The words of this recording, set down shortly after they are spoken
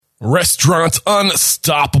Restaurant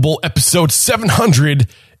Unstoppable, episode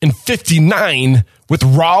 759 with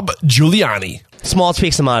Rob Giuliani. Small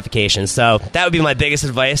tweaks and modifications. So that would be my biggest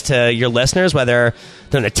advice to your listeners, whether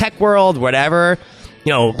they're in the tech world, whatever.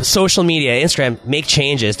 You know, social media, Instagram, make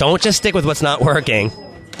changes. Don't just stick with what's not working.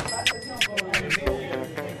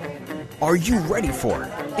 Are you ready for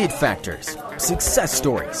it factors, success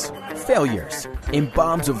stories, failures, and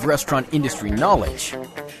bombs of restaurant industry knowledge?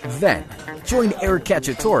 Then, join Eric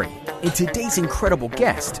Cacciatore and today's incredible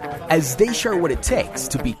guest as they share what it takes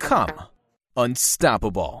to become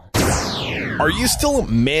unstoppable. Are you still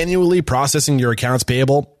manually processing your accounts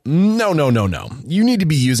payable? No. You need to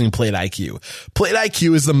be using Plate IQ. Plate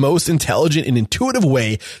IQ is the most intelligent and intuitive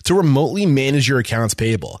way to remotely manage your accounts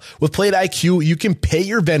payable. With Plate IQ, you can pay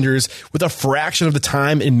your vendors with a fraction of the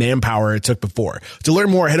time and manpower it took before. To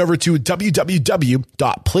learn more, head over to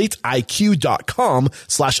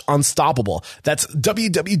www.plateiq.com/unstoppable. That's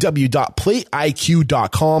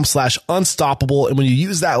www.plateiq.com/unstoppable. And when you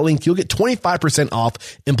use that link, you'll get 25% off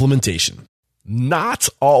implementation. Not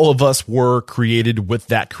all of us were created with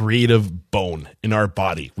that creative bone in our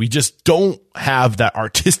body. We just don't have that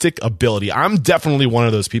artistic ability. I'm definitely one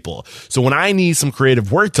of those people. So when I need some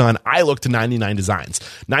creative work done, I look to 99 Designs.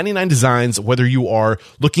 99 Designs, whether you are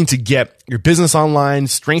looking to get your business online,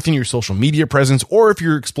 strengthen your social media presence, or if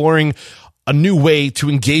you're exploring a new way to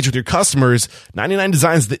engage with your customers, 99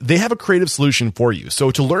 Designs, they have a creative solution for you. So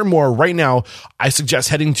to learn more right now, I suggest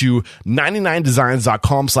heading to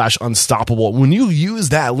 99designs.com/unstoppable. When you use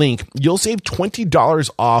that link, you'll save $20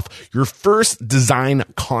 off your first design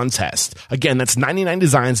contest. Again, that's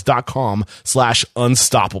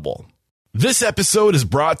 99designs.com/unstoppable. This episode is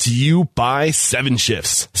brought to you by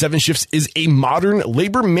 7Shifts. 7Shifts is a modern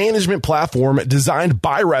labor management platform designed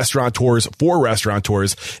by restaurateurs for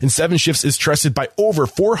restaurateurs. And 7Shifts is trusted by over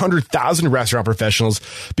 400,000 restaurant professionals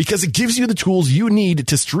because it gives you the tools you need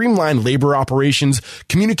to streamline labor operations,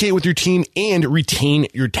 communicate with your team, and retain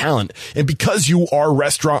your talent. And because you are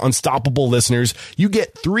Restaurant Unstoppable listeners, you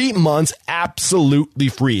get 3 months absolutely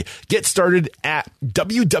free. Get started at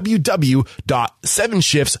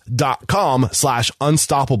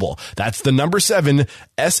www.7shifts.com/unstoppable. That's the number 7,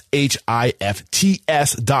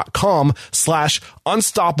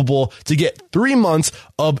 SHIFTS.com/unstoppable to get 3 months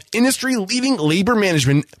of industry leading labor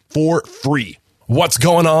management for free. What's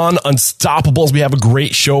going on, Unstoppables? We have a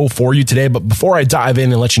great show for you today. But before I dive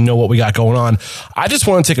in and let you know what we got going on, I just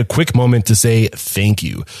want to take a quick moment to say thank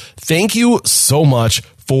you. Thank you so much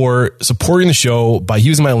for supporting the show by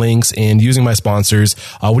using my links and using my sponsors.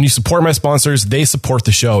 When you support my sponsors, they support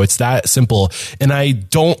the show. It's that simple. And I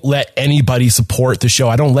don't let anybody support the show.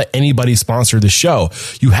 I don't let anybody sponsor the show.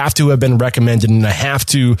 You have to have been recommended, and I have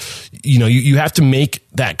to, you have to make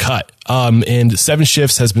that cut. And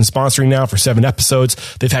 7Shifts has been sponsoring now for 7 episodes.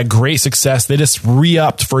 They've had great success. They just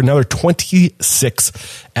re-upped for another 26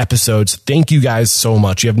 episodes. Thank you guys so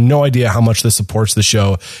much. You have no idea how much this supports the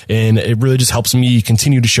show. And it really just helps me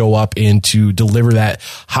continue to show up and to deliver that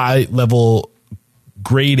high level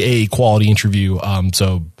grade A quality interview.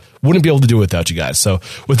 So wouldn't be able to do it without you guys. So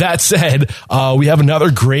with that said, we have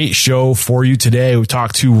another great show for you today. We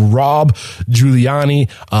talked to Rob Giuliani.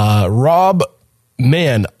 Rob,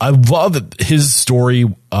 man, I love his story.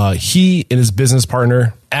 He and his business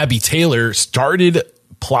partner, Abby Taylor, started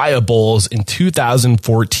Playa Bowls in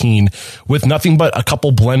 2014 with nothing but a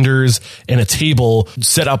couple blenders and a table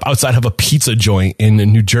set up outside of a pizza joint in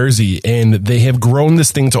New Jersey. And they have grown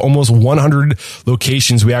this thing to almost 100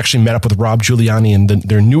 locations. We actually met up with Rob Giuliani in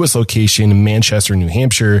their newest location in Manchester, New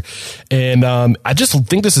Hampshire. And I just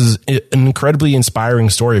think this is an incredibly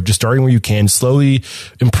inspiring story of just starting where you can, slowly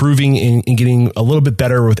improving and getting a little bit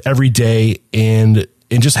better with every day, and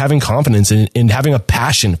just having confidence and having a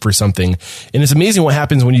passion for something. And it's amazing what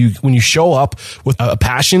happens when you show up with a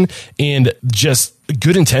passion and just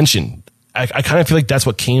good intention. I kind of feel like that's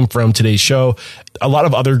what came from today's show. A lot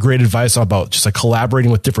of other great advice about just like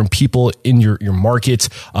collaborating with different people in your market,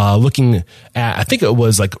 looking at, I think it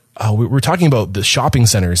was like, we were talking about the shopping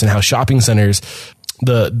centers and how shopping centers,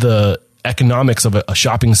 the economics of a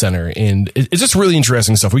shopping center. And it's just really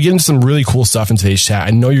interesting stuff. We get into some really cool stuff in today's chat.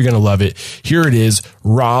 I know you're going to love it. Here it is,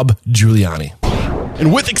 Rob Giuliani.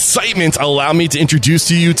 And with excitement, allow me to introduce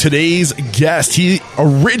to you today's guest. He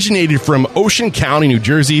originated from Ocean County, New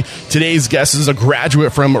Jersey. Today's guest is a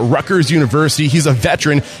graduate from Rutgers University. He's a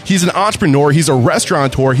veteran. He's an entrepreneur. He's a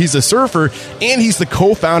restaurateur. He's a surfer. And he's the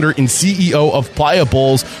co-founder and CEO of Playa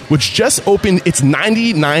Bowls, which just opened its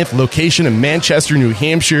 99th location in Manchester, New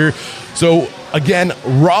Hampshire. So Again,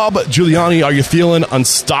 Rob Giuliani, are you feeling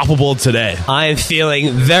unstoppable today? I am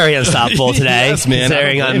feeling very unstoppable today. Yes, man.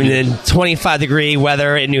 Considering I'm in 25-degree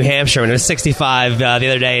weather in New Hampshire, and it was 65 the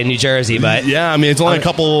other day in New Jersey. But yeah, I mean, it's only a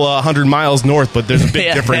couple 100 miles north, but there's a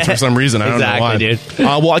big difference for some reason. I don't know why. Dude.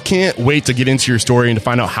 Well, I can't wait to get into your story and to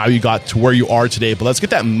find out how you got to where you are today. But let's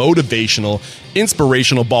get that motivational,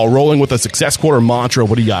 inspirational ball rolling with a success quarter mantra.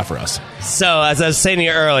 What do you got for us? So, as I was saying to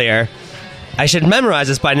you earlier, I should memorize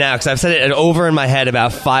this by now because I've said it over in my head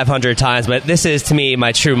about 500 times, but this is, to me,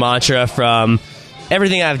 my true mantra from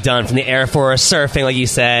everything I've done, from the Air Force, surfing, like you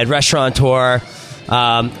said, restaurateur.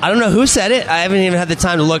 I don't know who said it. I haven't even had the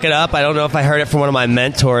time to look it up. I don't know if I heard it from one of my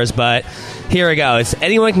mentors, but here we go. It's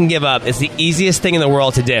anyone can give up. It's the easiest thing in the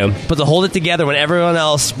world to do. But to hold it together when everyone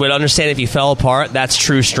else would understand if you fell apart, that's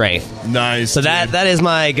true strength. Nice. So that is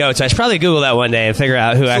my go-to. I should probably Google that one day and figure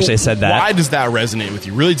out who actually said that. Why does that resonate with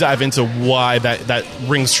you? Really dive into why that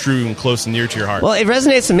rings true and close and near to your heart. Well, it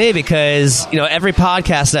resonates to me because, every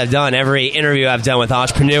podcast that I've done, every interview I've done with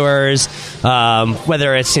entrepreneurs,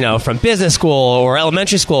 whether it's, from business school or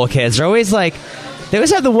elementary school kids, they're always like, they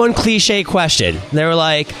always have the one cliche question. They were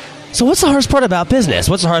like, so what's the hardest part about business?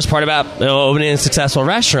 What's the hardest part about opening a successful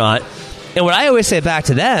restaurant? And what I always say back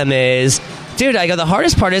to them is, dude, I go, the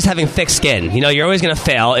hardest part is having thick skin. You're always going to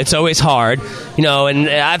fail. It's always hard. And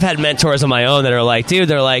I've had mentors of my own that are like, dude,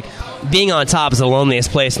 they're like, being on top is the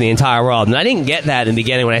loneliest place in the entire world. And I didn't get that in the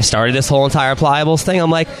beginning when I started this whole entire Pliables thing.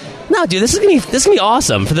 I'm like, no, dude, this is gonna be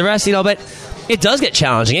awesome for the rest, but it does get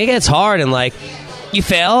challenging. It gets hard, and like, you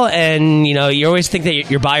fail, and you always think that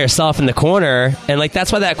you're by yourself in the corner, and like that's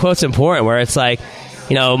why that quote's important. Where it's like,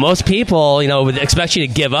 most people would expect you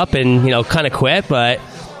to give up and kind of quit, but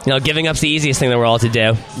giving up's the easiest thing in the world to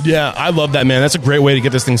do. Yeah, I love that, man. That's a great way to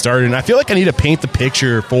get this thing started. And I feel like I need to paint the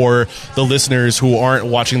picture for the listeners who aren't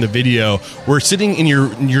watching the video. We're sitting in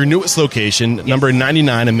your newest location, number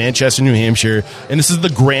 99 in Manchester, New Hampshire, and this is the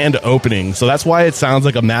grand opening. So that's why it sounds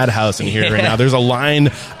like a madhouse in here right now. There's a line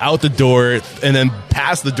out the door and then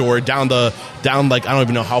past the door down like, I don't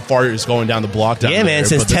even know how far it's going down the block down there. Yeah, man,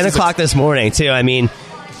 since 10 o'clock this morning, too. I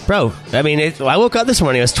woke up this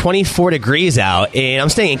morning, it was 24 degrees out, and I'm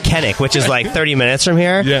staying in Kenneck, which is like 30 minutes from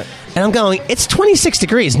here. Yeah. And I'm going, it's 26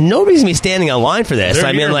 degrees. Nobody's going to be standing in line for this.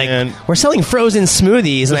 Man. We're selling frozen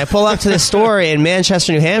smoothies, and I pull up to this store in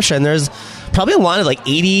Manchester, New Hampshire, and there's probably a line of like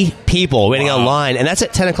 80 people waiting online, and that's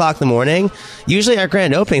at 10 o'clock in the morning. Usually our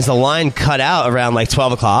grand openings, the line cut out around like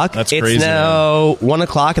 12 o'clock. That's crazy. It's now 1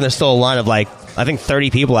 o'clock, and there's still a line of like, I think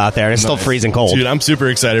 30 people out there, and it's still freezing cold. Dude, I'm super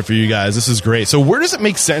excited for you guys. This is great. So where does it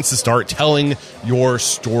make sense to start telling your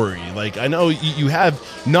story? Like, I know you have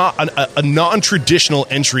not a non-traditional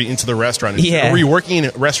entry into the restaurant industry. Yeah. Were you working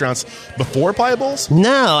in restaurants before Pliables?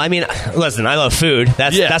 No, listen, I love food.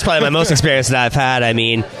 That's probably my most experience that I've had.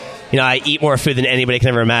 I eat more food than anybody can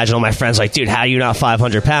ever imagine. All my friends are like, dude, how are you not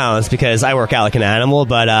 500 pounds? Because I work out like an animal.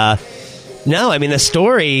 But no, the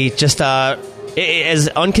story just... as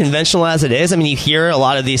unconventional as it is, you hear a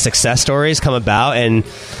lot of these success stories come about, and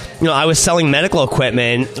I was selling medical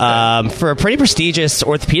equipment for a pretty prestigious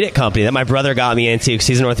orthopedic company that my brother got me into because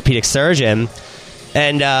he's an orthopedic surgeon.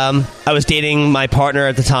 And I was dating my partner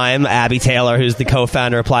at the time, Abby Taylor, who's the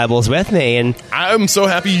co-founder of Pliables with me. And I'm so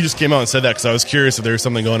happy you just came out and said that because I was curious if there was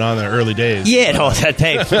something going on in the early days. Yeah, no,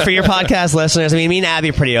 hey, for your podcast listeners, me and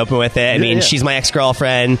Abby are pretty open with it. She's my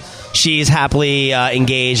ex-girlfriend. She's happily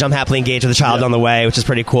engaged. I'm happily engaged with a child on the way, which is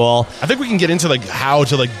pretty cool. I think we can get into like how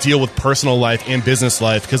to like deal with personal life and business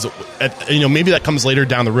life because maybe that comes later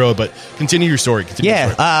down the road. But continue your story.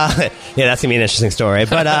 Yeah, that's gonna be an interesting story.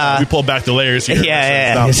 But we pulled back the layers here.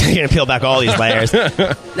 Yeah. You're gonna peel back all these layers.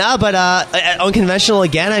 No, but unconventional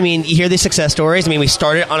again. You hear these success stories. We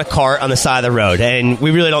started on a cart on the side of the road, and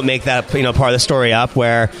we really don't make that part of the story up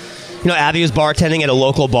where. Abby was bartending at a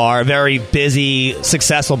local bar, a very busy,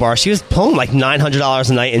 successful bar. She was pulling like $900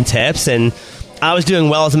 a night in tips, and I was doing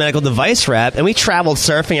well as a medical device rep, and we traveled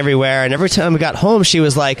surfing everywhere, and every time we got home, she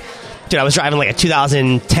was like, dude, I was driving like a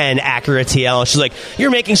 2010 Acura TL. She's like, you're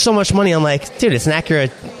making so much money. I'm like, dude, it's an Acura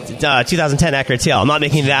 2010 Acura TL. I'm not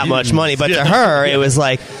making that much money, but to her, it was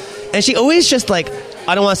like, and she always just like,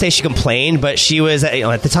 I don't want to say she complained, but she was,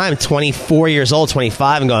 at the time, 24 years old,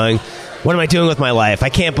 25, and going, what am I doing with my life? I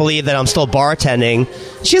can't believe that I'm still bartending.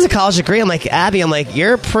 She has a college degree. I'm like, Abby,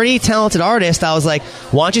 you're a pretty talented artist. I was like,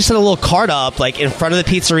 why don't you set a little cart up, like, in front of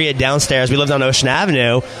the pizzeria downstairs? We lived on Ocean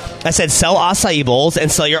Avenue. I said, sell acai bowls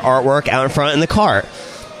and sell your artwork out in front in the cart.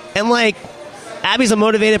 And, like, Abby's a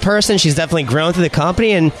motivated person. She's definitely grown through the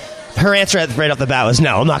company. And her answer right off the bat was,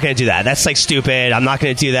 no, I'm not going to do that. That's, like, stupid. I'm not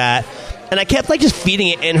going to do that. And I kept like just feeding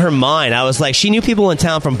it in her mind. I was like, she knew people in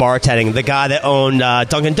town from bartending. The guy that owned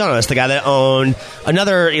Dunkin' Donuts, the guy that owned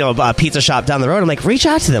another pizza shop down the road. I'm like, reach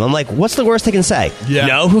out to them. I'm like, what's the worst they can say? Yeah.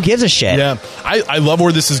 No, who gives a shit? Yeah, I love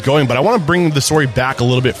where this is going, but I want to bring the story back a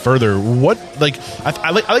little bit further. What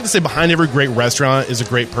I like to say behind every great restaurant is a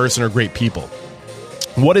great person or great people.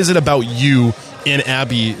 What is it about you and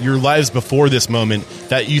Abby, your lives before this moment,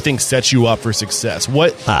 that you think sets you up for success?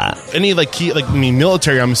 What any like key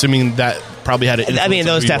military? I'm assuming that probably had an. I mean,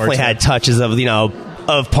 those definitely had touches of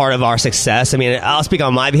of part of our success. I mean, I'll speak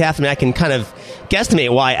on my behalf. I mean, I can kind of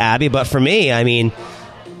guesstimate why Abby, but for me, I mean,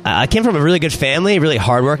 I came from a really good family, really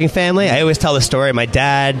hardworking family. I always tell the story. My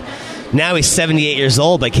dad, now he's 78 years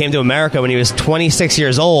old, but came to America when he was 26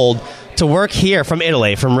 years old to work here from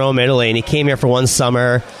Italy, from Rome, Italy, and he came here for one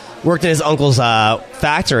summer. Worked in his uncle's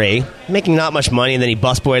factory, making not much money, and then he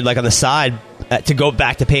busboyed like on the side to go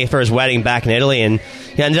back to pay for his wedding back in Italy, and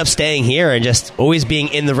he ended up staying here and just always being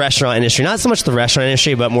in the restaurant industry. Not so much the restaurant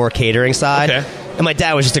industry, but more catering side. Okay. And my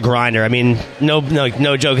dad was just a grinder. I mean, no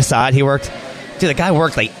joke aside, he worked. Dude, the guy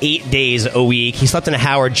worked like 8 days a week. He slept in a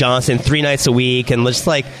Howard Johnson 3 nights a week, and just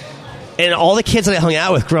like, and all the kids that I hung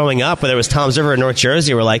out with growing up, whether it was Toms River or North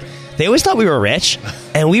Jersey, were like, they always thought we were rich,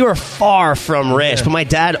 and we were far from rich. Yeah. But my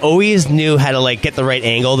dad always knew how to like get the right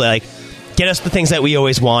angle to like get us the things that we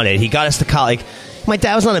always wanted. He got us to college. My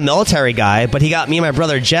dad was not a military guy, but he got me and my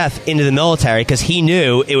brother Jeff into the military because he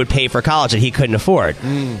knew it would pay for college that he couldn't afford.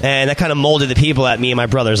 And that kind of molded the people that me and my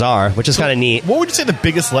brothers are, which is kind of neat. What would you say the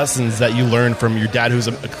biggest lessons that you learned from your dad, who's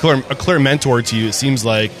a clear mentor to you, it seems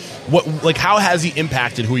like? How has he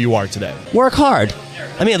impacted who you are today? Work hard.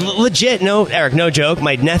 I mean, legit, Eric, no joke.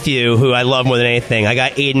 My nephew, who I love more than anything, I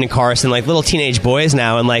got Aiden and Carson, like little teenage boys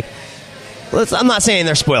now, and like, I'm not saying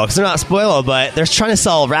they're spoiled, because they're not spoiled, but they're trying to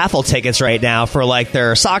sell raffle tickets right now for like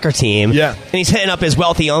their soccer team. Yeah. And he's hitting up his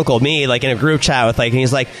wealthy uncle, me, like in a group chat with like, and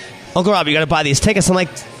he's like, Uncle Rob, you got to buy these tickets. I'm like,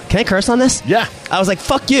 can I curse on this? Yeah. I was like,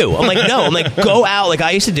 fuck you. I'm like, no. I'm like, go out like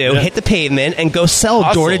I used to do, hit the pavement, and go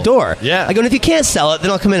sell door to door. Yeah. I go, and if you can't sell it,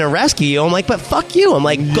 then I'll come in and rescue you. I'm like, but fuck you. I'm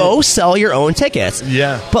like, go sell your own tickets.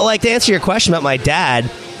 Yeah. But like, to answer your question about my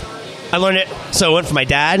dad, I learned it. So I went from my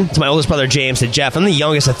dad to my oldest brother James to Jeff. I'm the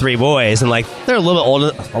youngest of 3 boys, and like they're a lot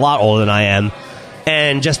older than I am.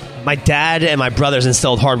 And just my dad and my brothers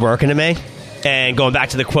instilled hard work into me. And going back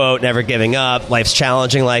to the quote, never giving up, life's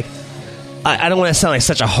challenging. Like, I don't want to sound like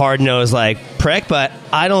such a hard-nosed like prick, but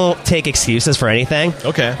I don't take excuses for anything.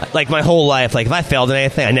 Okay. Like my whole life, like if I failed at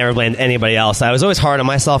anything, I never blamed anybody else. I was always hard on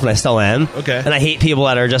myself, and I still am. Okay. And I hate people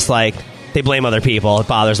that are just like, they blame other people. It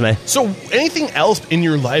bothers me. So anything else in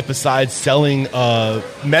your life besides selling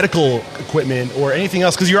medical equipment or anything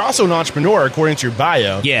else? Because you're also an entrepreneur, according to your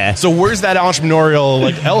bio. Yeah. So where's that entrepreneurial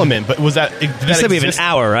like element? But was that... You said we have an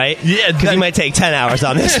hour, right? Yeah. Because you might take 10 hours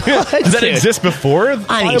on this. Does that exist before?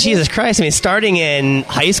 I mean, Jesus Christ. I mean, starting in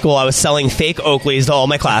high school, I was selling fake Oakleys to all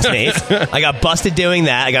my classmates. I got busted doing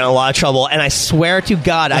that. I got in a lot of trouble. And I swear to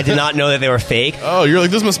God, I did not know that they were fake. Oh, you're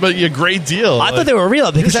like, this must be a great deal. I thought they were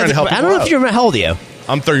real because I don't know if you remember, how old are you?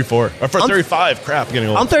 I'm 34. Or 35. Crap, I'm getting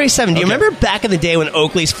old. I'm 37. Do you remember back in the day when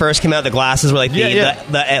Oakleys first came out, the glasses were like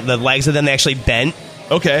the legs of them, they actually bent?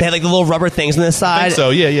 Okay. They had like the little rubber things on the side. I think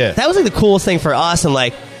so, yeah. That was like the coolest thing for us. And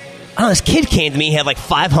like, I don't know, this kid came to me, he had like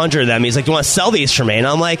 500 of them. He's like, do you want to sell these for me? And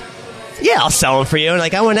I'm like, yeah, I'll sell them for you. And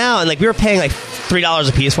like, I went out and like, we were paying like $3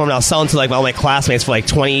 a piece for them. And I was selling to like all my classmates for like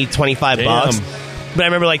 20, 25 bucks. But I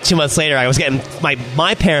remember like 2 months later, I was getting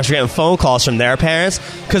my parents were getting phone calls from their parents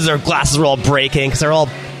because their glasses were all breaking because they're all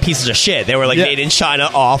pieces of shit. They were like made in China,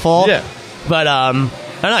 awful. Yeah. But I don't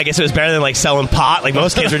know. I guess it was better than like selling pot, like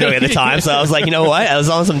most kids were doing at the time. So I was like, you know what? As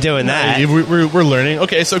long as I'm doing that, we're learning.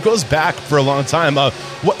 Okay, so it goes back for a long time.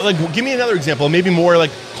 Give me another example, maybe more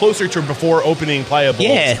like closer to before opening Playa Bowls.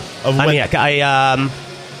 Yeah.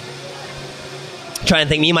 Trying to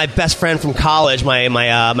think, me and my best friend from college,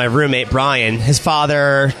 my roommate Brian, his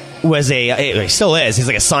father was he still is. He's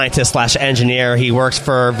like a scientist / engineer. He works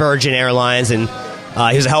for Virgin Airlines, and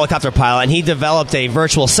he was a helicopter pilot. And he developed a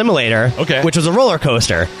virtual simulator, which was a roller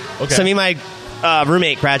coaster. Okay. So me and my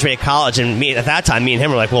roommate graduated college, and at that time, me and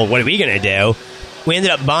him were like, well, what are we gonna do? We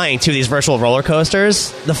ended up buying 2 of these virtual roller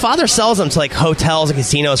coasters. The father sells them to like hotels and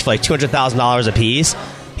casinos for like $200,000 a piece.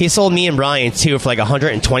 He sold me and Brian 2 for like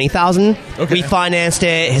 $120,000. Okay. We financed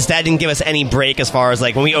it. His dad didn't give us any break as far as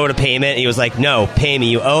like when we owed a payment. He was like, no, pay me.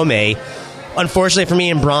 You owe me. Unfortunately for me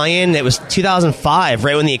and Brian, it was 2005,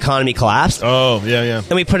 right when the economy collapsed. Oh, yeah.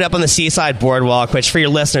 And we put it up on the Seaside Boardwalk, which for your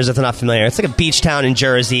listeners, if they're not familiar, it's like a beach town in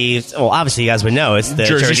Jersey. Well, obviously you guys would know. It's the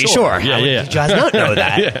Jersey Shore. Yeah. You guys don't know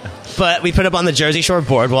that. Yeah. But we put up on the Jersey Shore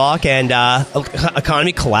Boardwalk, and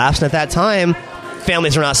economy collapsed. And at that time,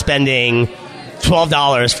 families are not spending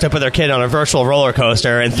 $12 to put their kid on a virtual roller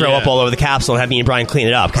coaster and throw up all over the capsule and have me and Brian clean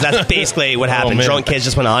it up. Because that's basically what happened. Drunk kids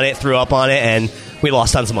just went on it, threw up on it, and we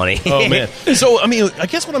lost tons of money. Oh, man. So, I mean, I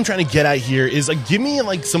guess what I'm trying to get at here is, like, give me,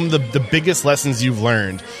 like, some of the biggest lessons you've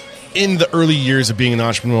learned in the early years of being an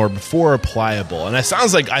entrepreneur before Pliable. And it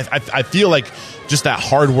sounds like, I feel like just that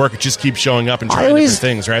hard work just keeps showing up and trying different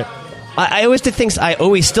things, right? I always did things, I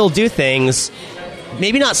always still do things,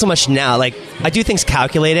 maybe not so much now. Like, I do things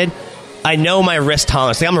calculated. I know my risk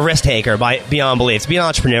tolerance. Like, I'm a risk taker beyond belief. To be an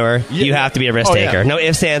entrepreneur, you have to be a risk taker. Yeah. No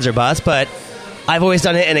ifs, ands, or buts, but I've always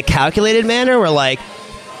done it in a calculated manner where, like,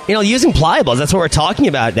 you know, using Pliables, that's what we're talking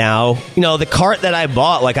about now. You know, the cart that I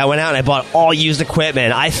bought, like, I went out and I bought all used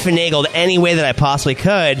equipment. I finagled any way that I possibly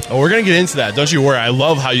could. Oh, we're going to get into that. Don't you worry. I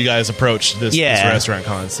love how you guys approach this restaurant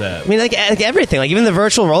concept. I mean, like everything. Like, even the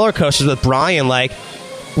virtual roller coasters with Brian, like,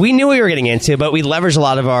 we knew what we were getting into, but we leveraged a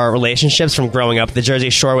lot of our relationships from growing up at the Jersey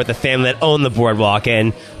Shore with the family that owned the boardwalk,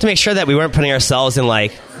 and to make sure that we weren't putting ourselves in,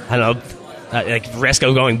 like, I don't know, like, risk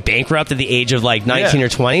of going bankrupt at the age of, like, 19 or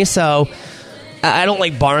 20. So I don't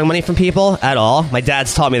like borrowing money from people at all. My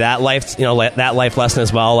dad's taught me that life lesson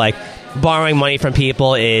as well. Like, borrowing money from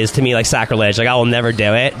people is, to me, like, sacrilege. Like, I will never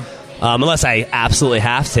do it unless I absolutely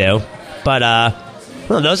have to. But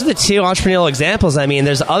well, those are the two entrepreneurial examples. I mean,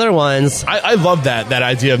 there's other ones. I love that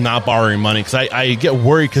idea of not borrowing money, because I get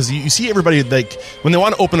worried because you see everybody, like, when they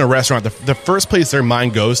want to open a restaurant, the first place their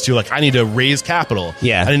mind goes to, like, I need to raise capital.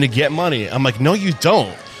 Yeah. I need to get money. I'm like, no, you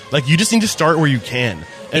don't. Like, you just need to start where you can.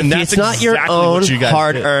 And if that's it's not your own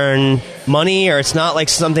hard-earned money, or it's not like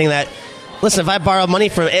something that... Listen, if I borrow money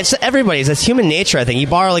from... It's everybody's. It's human nature, I think. You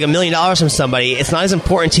borrow like $1 million from somebody, it's not as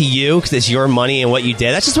important to you because it's your money and what you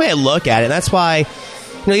did. That's just the way I look at it. And that's why...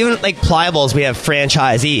 You know, even like Pliables, we have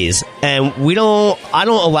franchisees, and I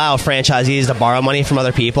don't allow franchisees to borrow money from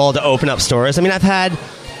other people to open up stores. I mean, I've had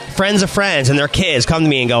friends of friends and their kids come to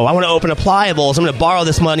me and go, I want to open a Pliables. I'm going to borrow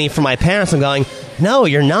this money from my parents. I'm going, no,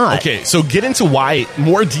 you're not. Okay, so get into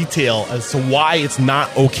more detail as to why it's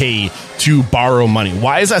not okay to borrow money.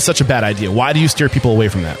 Why is that such a bad idea? Why do you steer people away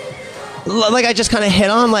from that? Like I just kind of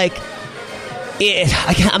hit on, like,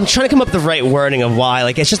 I'm trying to come up with the right wording of why.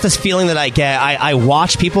 Like, it's just this feeling that I get. I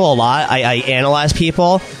watch people a lot. I analyze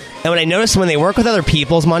people. And when I notice when they work with other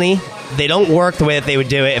people's money, they don't work the way that they would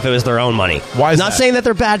do it if it was their own money. Why is that? Not saying that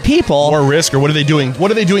they're bad people. More risk, or what are they doing? What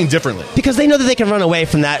are they doing differently? Because they know that they can run away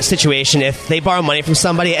from that situation if they borrow money from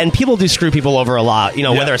somebody. And people do screw people over a lot. You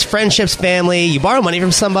know, whether it's friendships, family, you borrow money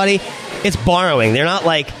from somebody, it's borrowing. They're not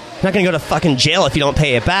like... not going to go to fucking jail if you don't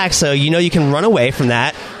pay it back, so you know you can run away from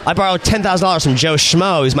that. I borrowed $10,000 from Joe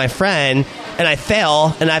Schmo, who's my friend, and I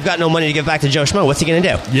fail, and I've got no money to give back to Joe Schmo. What's he going to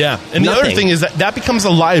do? Yeah, and the other thing is that becomes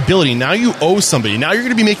a liability. Now you owe somebody. Now you're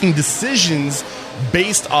going to be making decisions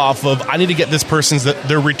based off of, I need to get this person's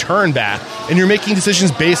their return back, and you're making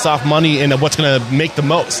decisions based off money and what's going to make the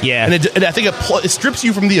most. Yeah, and I think it strips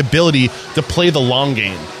you from the ability to play the long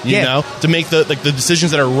game. You know, to make the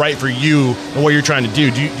decisions that are right for you and what you're trying to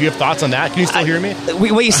do. Do you have thoughts on that? Can you still hear me?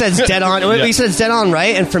 What you said is dead on. What you said is dead on,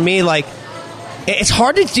 right? And for me, like, it's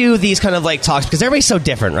hard to do these kind of like talks because everybody's so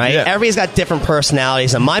different, right? Yeah. Everybody's got different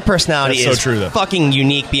personalities, and my personality is fucking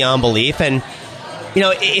unique beyond belief. And you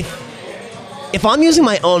know, if I'm using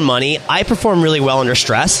my own money, I perform really well under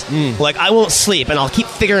stress. Like, I won't sleep, and I'll keep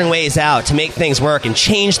figuring ways out to make things work and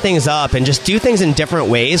change things up and just do things in different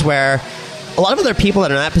ways, where a lot of other people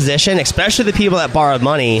that are in that position, especially the people that borrowed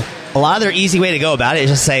money, a lot of their easy way to go about it is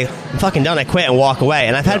just say, I'm fucking done, I quit, and walk away.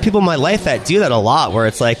 And I've had people in my life that do that a lot, where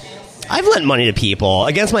it's like, I've lent money to people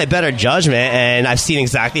against my better judgment, and I've seen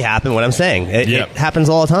exactly happen what I'm saying. It happens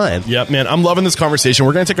all the time. Yep, man. I'm loving this conversation.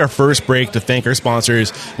 We're going to take our first break to thank our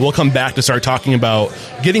sponsors. We'll come back to start talking about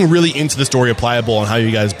getting really into the story of Pliable and how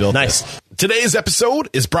you guys built this. Today's episode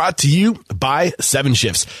is brought to you by 7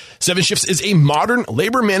 Shifts. 7 Shifts is a modern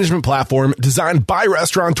labor management platform designed by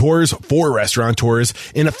restaurateurs for restaurateurs,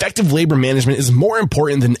 and effective labor management is more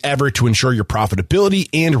important than ever to ensure your profitability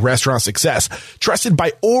and restaurant success. Trusted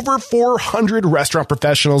by over 400 restaurant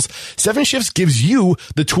professionals, 7 Shifts gives you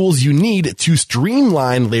the tools you need to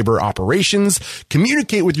streamline labor operations,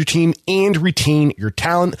 communicate with your team, and retain your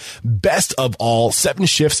talent. Best of all, 7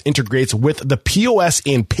 Shifts integrates with the POS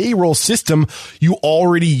and payroll system you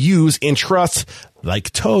already use and trust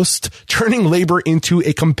like Toast, turning labor into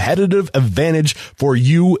a competitive advantage for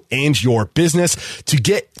you and your business. To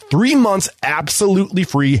get 3 months absolutely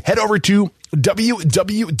free, head over to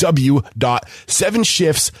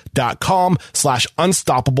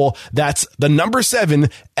www.7shifts.com/unstoppable. That's the number 7,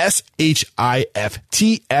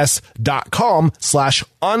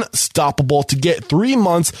 SHIFTS.com/unstoppable to get 3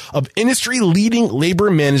 months of industry-leading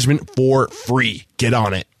labor management for free. Get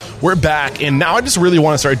on it. We're back, and now I just really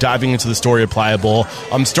want to start diving into the story of Pliable.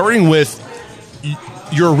 I'm starting with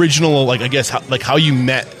your original, like, I guess, how you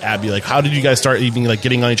met Abby. Like, how did you guys start even, like,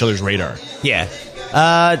 getting on each other's radar? Yeah.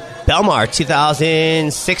 Belmar,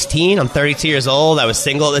 2016. I'm 32 years old. I was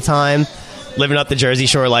single at the time, living up the Jersey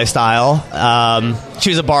Shore lifestyle. She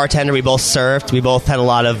was a bartender. We both surfed. We both had a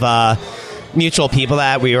lot of mutual people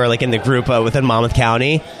that we were, like, in the group within Monmouth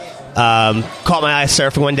County. Caught my eye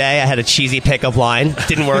surfing one day. I had a cheesy pickup line.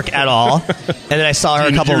 Didn't work at all. And then I saw her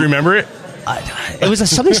a couple... Do you remember it? It was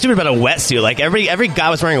something stupid about a wetsuit. Like, every guy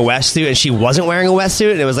was wearing a wetsuit, and she wasn't wearing a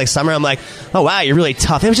wetsuit. And it was like summer. I'm like, oh wow, you're really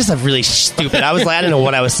tough. It was just a really stupid. I didn't know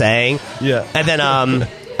what I was saying. Yeah. And then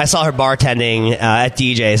I saw her bartending at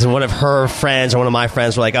DJ's, and one of her friends or one of my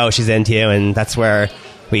friends were like, oh, she's into you, and that's where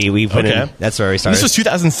we put in. That's where we started. This was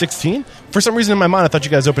 2016. For some reason in my mind, I thought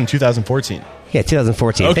you guys opened in 2014. Yeah,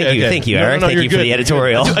 2014. Okay, Thank you, Eric. Thank you for the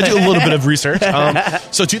editorial. I do a little bit of research.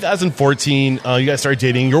 So 2014, you guys started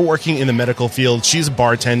dating. You're working in the medical field. She's a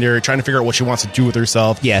bartender, trying to figure out what she wants to do with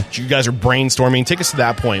herself. Yeah. You guys are brainstorming. Take us to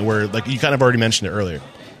that point where, like, you kind of already mentioned it earlier.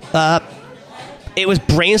 It was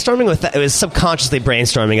brainstorming it was subconsciously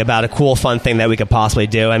brainstorming about a cool, fun thing that we could possibly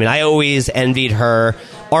do. I mean, I always envied her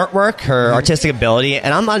artwork, her artistic ability,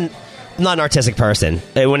 and I'm not an artistic person.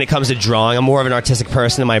 When it comes to drawing, I'm more of an artistic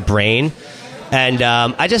person in my brain. And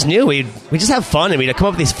I just knew we just have fun, and we'd come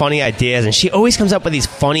up with these funny ideas. And she always comes up with these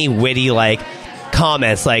funny, witty, like,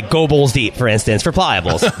 comments, like "Go Bulls Deep," for instance, for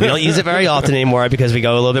Pliables. We don't use it very often anymore because we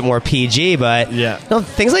go a little bit more PG. But yeah,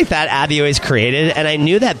 things like that Abby always created, and I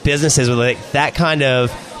knew that businesses with, like, that kind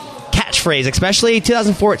of catchphrase, especially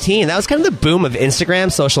 2014. That was kind of the boom of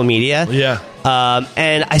Instagram, social media. Yeah.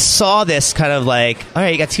 And I saw this kind of like, all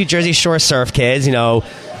right, you got two Jersey Shore surf kids. You know,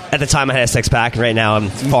 at the time I had a six-pack, and right now I'm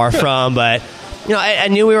far from, but. You know, I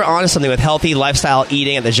knew we were onto something with healthy lifestyle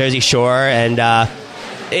eating at the Jersey Shore, and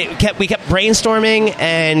we kept brainstorming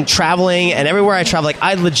and traveling, and everywhere I travel, like,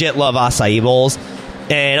 I legit love acai bowls,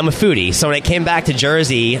 and I'm a foodie. So when I came back to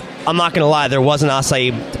Jersey, I'm not going to lie, there was a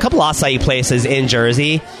couple acai places in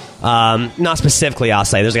Jersey, not specifically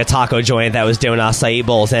acai. There's like a taco joint that was doing acai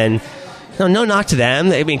bowls, and no knock to them.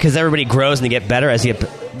 I mean, because everybody grows and they get better as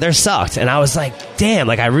they're sucked. And I was like, damn,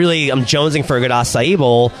 like, I'm jonesing for a good acai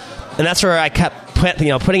bowl. And that's where I kept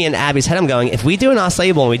putting in Abby's head. I'm going, if we do an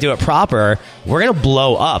acai bowl and we do it proper, we're going to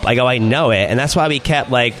blow up. I know it. And that's why I kept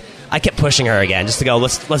pushing her again, just to go,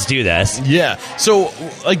 let's do this. Yeah. So,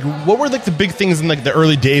 like, what were, like, the big things in, like, the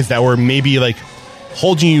early days that were maybe, like,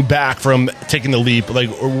 holding you back from taking the leap? Like,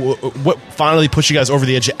 or what finally pushed you guys over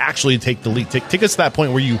the edge to actually take the leap? Take us to that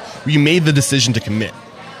point where you made the decision to commit.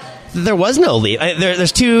 There was no leap.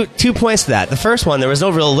 There's two points to that. The first one, there was no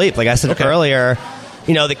real leap. Like I said earlier,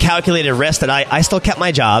 you know, the calculated risk that I still kept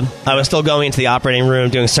my job. I was still going into the operating room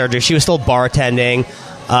doing surgery. She was still bartending.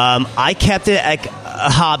 I kept it like a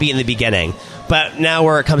hobby in the beginning. But now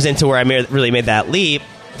where it comes into where I really made that leap,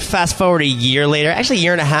 fast forward a year later, actually a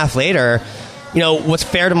year and a half later, you know, what's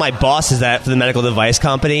fair to my boss is that for the medical device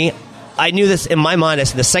company, I knew this in my mind. I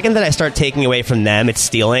said, the second that I start taking away from them, it's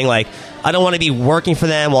stealing. Like, I don't want to be working for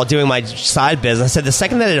them while doing my side business. I said, the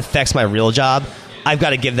second that it affects my real job, I've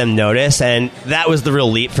got to give them notice. And that was the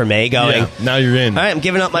real leap for me, going, yeah, now you're in. All right, I'm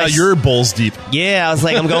giving up my... Now you're bulls deep. Yeah, I was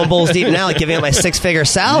like, I'm going bulls deep now, like giving up my six-figure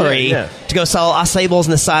salary to go sell acai bowls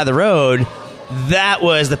on the side of the road. That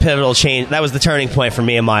was the pivotal change. That was the turning point for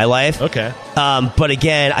me in my life. Okay. But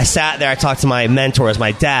again, I sat there, I talked to my mentors,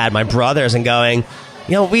 my dad, my brothers, and going,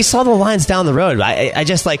 you know, we saw the lines down the road. I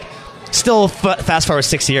just, like, still fast forward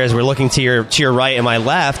 6 years, we're looking to your right and my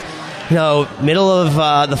left. You know, middle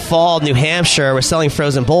of the fall, New Hampshire, we're selling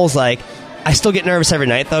frozen bowls. Like, I still get nervous every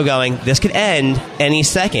night, though, going, this could end any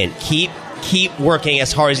second. Keep working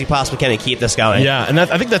as hard as you possibly can and keep this going. Yeah, and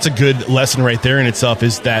I think that's a good lesson right there in itself,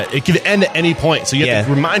 is that it could end at any point. So you have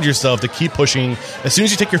to remind yourself to keep pushing. As soon as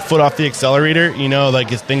you take your foot off the accelerator, you know,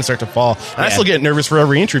 like, as things start to fall. And I still get nervous for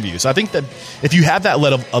every interview. So I think that if you have that a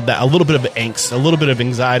little bit of angst, a little bit of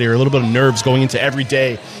anxiety, or a little bit of nerves going into every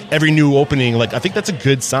day, every new opening, like, I think that's a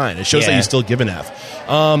good sign. It shows that you still give an F.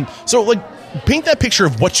 So, like, paint that picture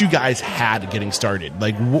of what you guys had getting started.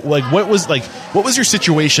 Like, what was your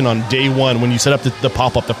situation on day one when you set up the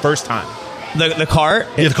pop-up the first time? The cart?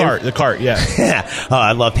 Yeah, the cart, yeah. Oh,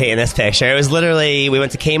 I love painting this picture. It was literally, we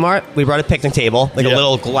went to Kmart, we brought a picnic table, like a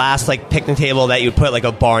little glass, like, picnic table that you would put, like,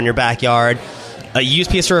 a bar in your backyard, a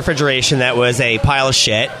used piece of refrigeration that was a pile of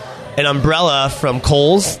shit, an umbrella from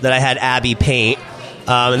Kohl's that I had Abby paint,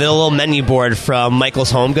 and then a little menu board from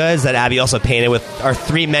Michael's Home Goods that Abby also painted with our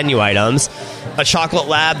 3 menu items. A chocolate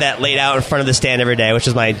lab that laid out in front of the stand every day, which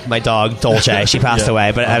is my dog, Dolce. She passed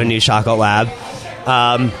away, but I have a new chocolate lab.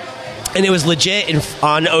 And it was legit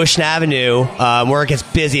on Ocean Avenue, where it gets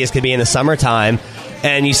busy as could be in the summertime.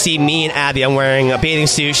 And you see me and Abby. I'm wearing a bathing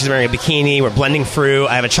suit. She's wearing a bikini. We're blending fruit.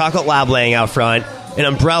 I have a chocolate lab laying out front, an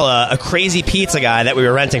umbrella, a crazy pizza guy that we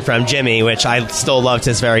were renting from, Jimmy, which I still love to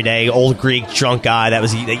this very day. Old Greek drunk guy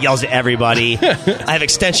that yells at everybody. I have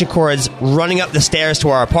extension cords running up the stairs to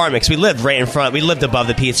our apartment because we lived right in front. We lived above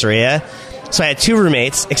the pizzeria. So I had 2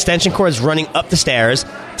 roommates, extension cords running up the stairs,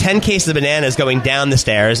 10 cases of bananas going down the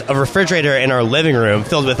stairs, a refrigerator in our living room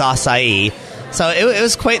filled with acai. So it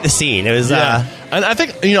was quite the scene. It was, and I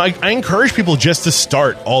think, I encourage people just to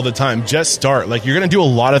start all the time. Just start. Like, you're going to do a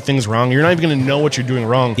lot of things wrong. You're not even going to know what you're doing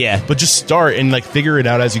wrong. Yeah. But just start and, figure it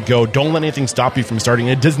out as you go. Don't let anything stop you from starting.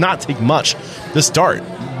 It does not take much to start.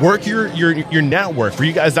 Work your network. For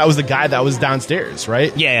you guys, that was the guy that was downstairs,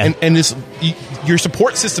 right? Yeah. And this, your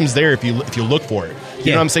support system's there if you look for it.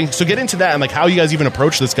 You know what I'm saying? So get into that and, how you guys even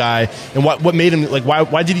approach this guy and what made him,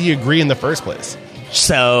 why did he agree in the first place?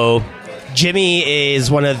 So Jimmy is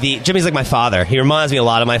Jimmy's like my father. He reminds me a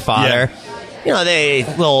lot of my father. Yeah. They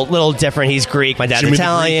little different. He's Greek. My dad's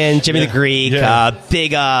Italian. Jimmy the Greek.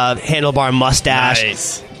 Big handlebar mustache.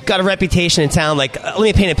 Nice. Got a reputation in town. Let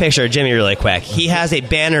me paint a picture of Jimmy really quick. He has a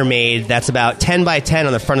banner made that's about 10 by 10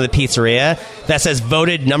 on the front of the pizzeria that says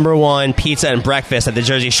voted #1 pizza and breakfast at the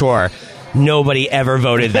Jersey Shore. Nobody ever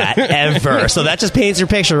voted that, ever. So that just paints your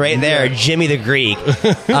picture right there. Jimmy the Greek.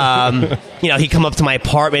 He'd come up to my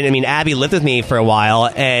apartment. Abby lived with me for a while,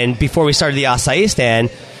 and before we started the acai stand,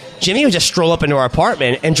 Jimmy would just stroll up into our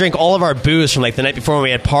apartment and drink all of our booze from the night before when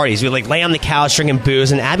we had parties. We'd lay on the couch drinking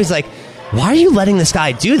booze, and Abby's like, why are you letting this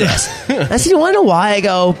guy do this? I said, you want to know why? I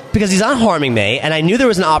go, because he's not harming me, and I knew there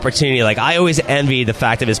was an opportunity. I always envied the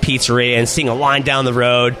fact of his pizzeria and seeing a line down the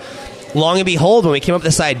road. Long and behold, when we came up with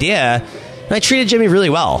this idea, I treated Jimmy really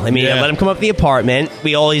well. I let him come up to the apartment.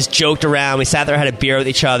 We always joked around. We sat there, had a beer with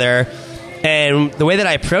each other. And the way that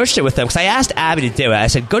I approached it with them, because I asked Abby to do it. I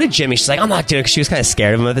said, go to Jimmy. She's like, I'm not doing it, because she was kind of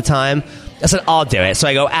scared of him at the time. I said, I'll do it. So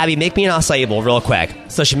I go, Abby, make me an acai bowl real quick.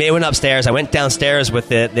 So she made one upstairs. I went downstairs with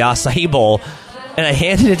the acai bowl, and I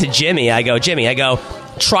handed it to Jimmy. I go, Jimmy,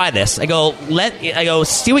 try this. I go,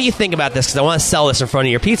 see what you think about this, because I want to sell this in front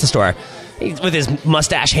of your pizza store. With his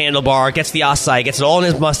mustache handlebar, gets the acai, gets it all in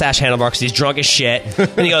his mustache handlebar because he's drunk as shit.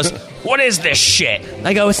 And he goes, what is this shit?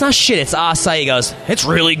 I go, it's not shit, it's acai. He goes, it's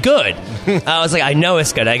really good. I was like, I know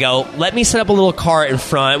it's good. I go, let me set up a little cart in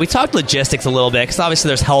front. We talked logistics a little bit because obviously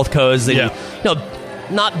there's health codes and,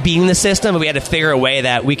 not beating the system, but we had to figure a way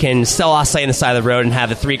that we can sell acai on the side of the road and have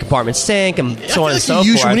a 3-compartment sink and so on and so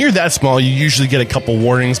forth. When you're that small, you usually get a couple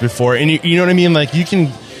warnings before. And you know what I mean? You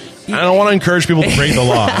can... I don't want to encourage people to break the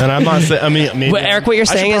law, and I'm not saying. Maybe. But Eric, what you're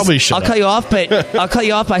saying is, I'll cut you off, but I'll cut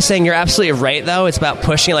you off by saying you're absolutely right. Though it's about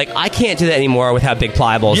pushing. I can't do that anymore with how big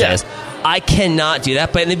Pliables is. I cannot do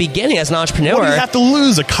that. But in the beginning, as an entrepreneur, what do you have to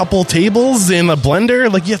lose? A couple tables in a blender?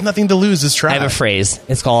 You have nothing to lose. Just try. I have a phrase.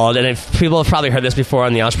 It's called, and if people have probably heard this before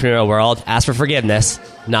in the entrepreneurial world, ask for forgiveness,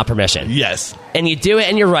 not permission. Yes. And you do it,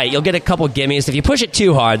 and you're right. You'll get a couple gimmies. If you push it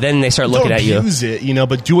too hard, then they start looking at you. Don't abuse it,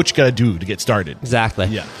 but do what you got to do to get started. Exactly.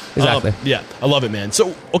 Yeah. Exactly. I love it, man.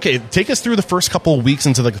 So, okay, take us through the first couple of weeks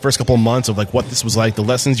into the first couple of months of what this was like, the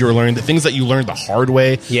lessons you were learning, the things that you learned the hard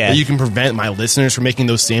way that you can prevent my listeners from making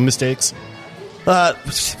those same mistakes. When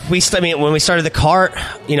we started the cart,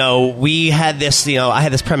 we had this, I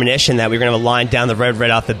had this premonition that we were going to have a line down the road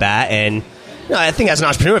right off the bat. And I think as an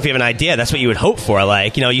entrepreneur, if you have an idea, that's what you would hope for.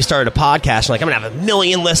 You started a podcast, I'm going to have 1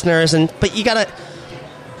 million listeners, but you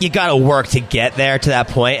gotta work to get there to that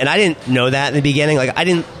point. And I didn't know that in the beginning. Not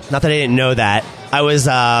that I didn't know that. I was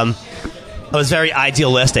very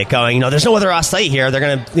idealistic, going, there's no other acai here. They're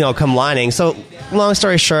going to, come lining. So long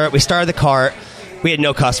story short, we started the cart. We had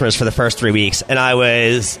no customers for the first 3 weeks, and I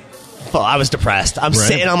was depressed. I'm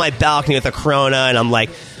sitting on my balcony with a Corona, and I'm like,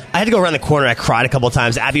 I had to go around the corner. I cried a couple of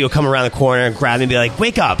times. Abby would come around the corner and grab me and be like,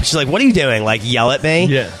 wake up. She's like, what are you doing? Yell at me.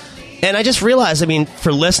 Yeah. And I just realized,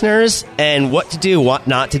 for listeners and what to do, what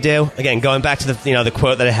not to do, again, going back to the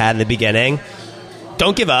quote that I had in the beginning,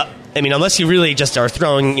 don't give up. Unless you really just are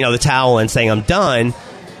throwing, the towel and saying, I'm done,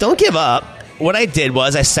 don't give up. What I did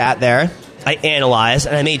was I sat there, I analyzed,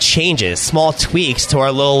 and I made changes, small tweaks to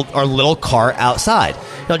our little cart outside.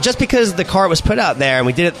 Just because the cart was put out there and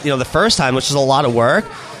we did it, the first time, which was a lot of work,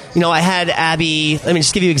 I had Abby, let me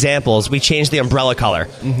just give you examples. We changed the umbrella color.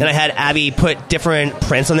 And I had Abby put different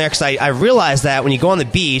prints on there because I realized that when you go on the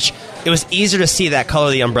beach, it was easier to see that color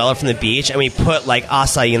of the umbrella from the beach, and we put like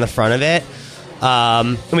acai in the front of it.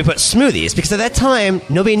 And we put smoothies, because at that time,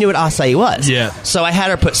 nobody knew what acai was. Yeah. So I had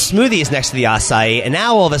her put smoothies next to the acai, and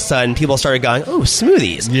now all of a sudden, people started going, oh,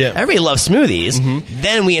 smoothies. Yeah. Everybody loves smoothies.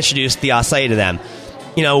 Then we introduced the acai to them.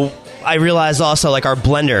 I realized also, like, our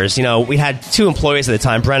blenders, we had 2 employees at the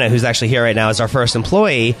time. Brenna, who's actually here right now, is our first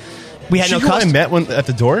employee. We had no customers. I met at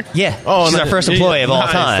the door? Yeah. Oh, she's our first employee of all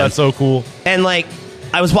time. That's so cool. And, like,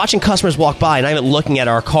 I was watching customers walk by, and I'm looking at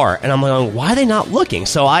our cart, and I'm like, why are they not looking?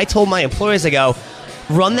 So I told my employees, I go,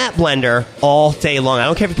 run that blender all day long. I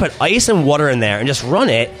don't care if you put ice and water in there, and just run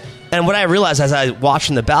it. And what I realized as I watched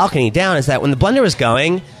from the balcony down is that when the blender was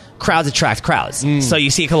going, crowds attract crowds. So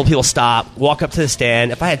you see a couple people stop, walk up to the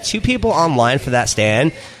stand. If I had 2 people online for that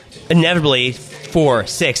stand, inevitably 4,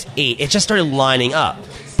 6, 8, it just started lining up.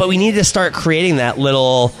 But we needed to start creating that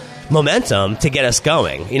little momentum to get us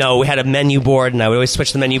going. We had a menu board, and I would always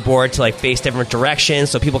switch the menu board to like face different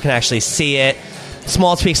directions so people can actually see it.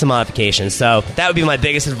 Small tweaks and modifications. So that would be my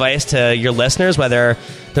biggest advice to your listeners, whether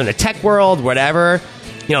they're in the tech world, whatever.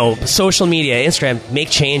 Social media, Instagram, make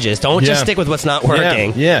changes. Don't just stick with what's not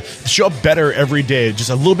working. Yeah. Show up better every day, just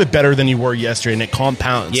a little bit better than you were yesterday, and it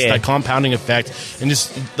compounds. Yeah. That compounding effect. And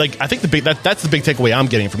just, like, I think that's the big takeaway I'm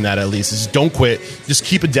getting from that, at least, is don't quit. Just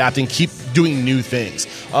keep adapting, keep doing new things.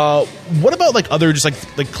 What about, like, other just,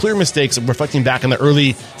 like clear mistakes, reflecting back on the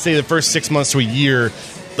early, say, the first 6 months to a year?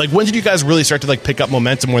 Like, when did you guys really start to, like, pick up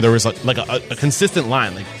momentum where there was, like a consistent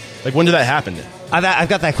line? Like, when did that happen? I've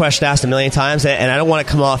got that question asked a million times, and I don't want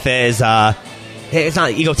to come off as it's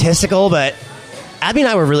not egotistical, but Abby and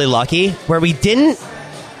I were really lucky where we didn't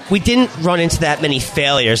run into that many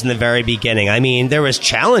failures in the very beginning. I mean, there was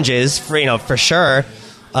challenges for sure.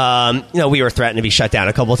 We were threatened to be shut down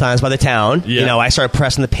a couple of times by the town. Yeah. I started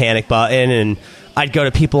pressing the panic button, and I'd go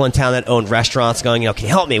to people in town that owned restaurants, going, can you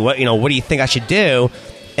help me? What do you think I should do?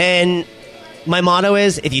 And my motto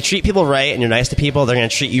is, if you treat people right and you're nice to people, they're going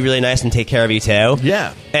to treat you really nice and take care of you too.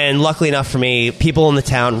 Yeah. And luckily enough for me, people in the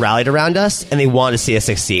town rallied around us, and they wanted to see us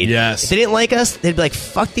succeed. Yes. If they didn't like us, they'd be like,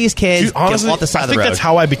 fuck these kids, Dude, honestly, get off the side of the road. I think that's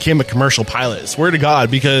how I became a commercial pilot. Swear to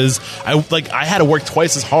God, because I had to work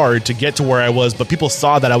twice as hard to get to where I was, but people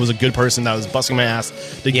saw that I was a good person, that I was busting my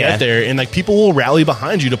ass to get there, and like people will rally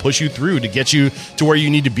behind you to push you through, to get you to where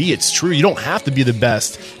you need to be. It's true. You don't have to be the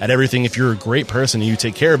best at everything if you're a great person and you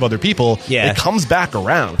take care of other people. Yeah. It comes back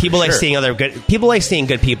around. People like seeing people like seeing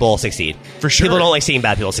good people succeed. For sure. People don't like seeing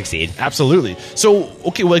bad people succeed. Absolutely. So,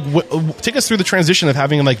 okay, take us through the transition of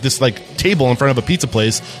having like this like table in front of a pizza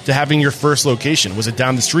place to having your first location. Was it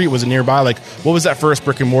down the street? Was it nearby? Like, what was that first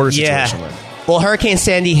brick and mortar situation like? Well, Hurricane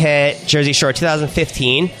Sandy hit Jersey Shore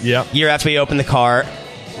 2015. Yeah. Year after we opened the cart.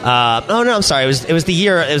 I'm sorry. It was the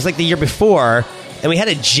year. It was like the year before. And we had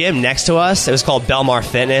a gym next to us. It was called Belmar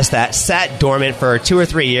Fitness that sat dormant for 2 or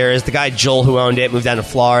 3 years. The guy, Joel, who owned it, moved down to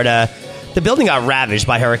Florida. The building got ravaged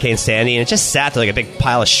by Hurricane Sandy, and it just sat there like a big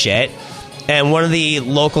pile of shit. And one of the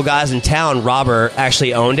local guys in town, Robert,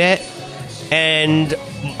 actually owned it. And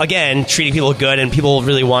again, treating people good, and people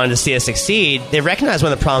really wanted to see us succeed. They recognized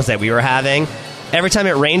one of the problems that we were having. Every time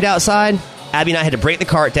it rained outside, Abby and I had to break the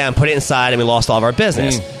cart down, put it inside, and we lost all of our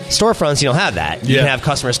business. Storefronts, you don't have that. You can have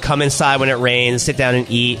customers come inside when it rains, sit down and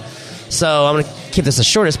eat. So I'm going to keep this as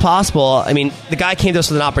short as possible. I mean, the guy came to us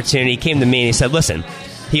with an opportunity. He came to me and he said, listen,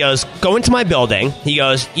 he goes, go into my building. He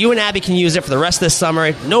goes, you and Abby can use it for the rest of this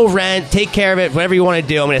summer. No rent. Take care of it. Whatever you want to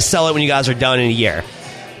do. I'm going to sell it when you guys are done in a year.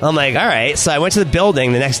 I'm like, all right. So I went to the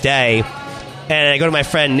building the next day, and I go to my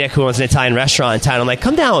friend Nick, who owns an Italian restaurant in town. I'm like,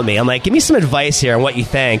 come down with me. I'm like, give me some advice here on what you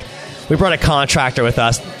think. We brought a contractor with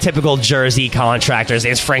us, typical Jersey contractors. His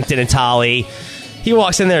name's Frank Dinatale. He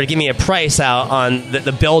walks in there to give me a price out on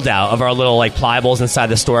the build out of our little like pliables inside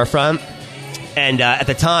the storefront. And at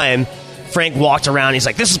the time, Frank walked around. He's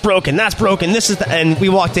like, "This is broken. That's broken. This is," and we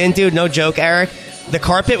walked in, dude. No joke, Eric. The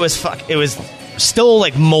carpet was It was still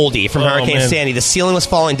like moldy from Hurricane Sandy. The ceiling was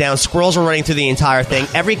falling down. Squirrels were running through the entire thing.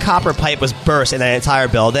 Every copper pipe was burst in that entire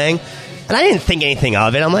building. And I didn't think anything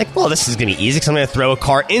of it. I'm like, well, this is going to be easy because I'm going to throw a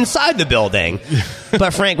cart inside the building.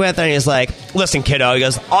 But Frank went there and he's like, listen, kiddo. He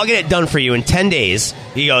goes, I'll get it done for you in 10 days.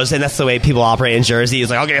 He goes, and that's the way people operate in Jersey. He's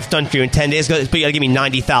like, I'll get it done for you in 10 days, but you got to give me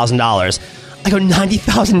 $90,000. I go,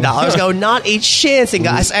 $90,000? I go, not a chance. And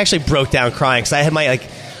guys, I actually broke down crying because I had my like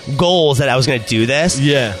goals that I was going to do this.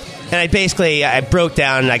 Yeah. And I broke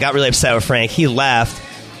down and I got really upset with Frank. He left.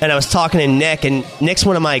 And I was talking to Nick, and Nick's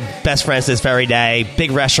one of my best friends this very day, big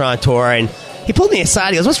restaurateur, and He pulled me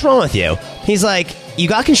aside. He goes, "What's wrong with you?" He's like, "You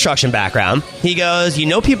got construction background." He goes, "You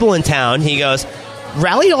know people in town." He goes,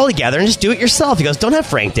 "Rally it all together and just do it yourself." He goes, "Don't have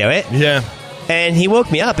Frank do it." Yeah. And he woke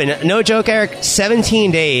me up, and no joke, Eric,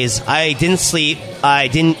 17 days, I didn't sleep, I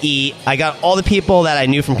didn't eat. I got all the people that I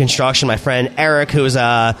knew from construction, my friend Eric, who's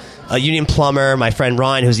a union plumber, my friend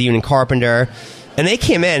Ryan, who's a union carpenter, and they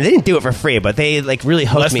came in. They didn't do it for free, but they like really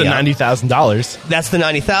hooked me up. Less than $90,000. That's the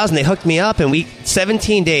 $90,000. They hooked me up, and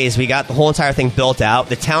 17 days, we got the whole entire thing built out.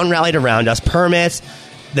 The town rallied around us, permits,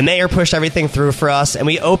 the mayor pushed everything through for us, and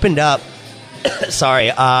we opened up,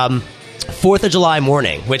 4th of July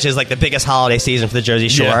morning, which is like the biggest holiday season for the Jersey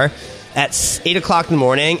Shore, at 8 o'clock in the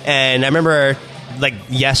morning. And I remember like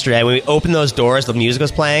yesterday when we opened those doors, the music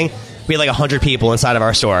was playing. We had like 100 people inside of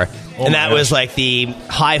our store. And that was like the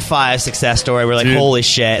high five success story. We're like, dude, holy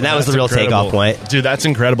shit. And that was the real takeoff point. Dude, that's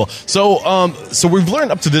incredible. So we've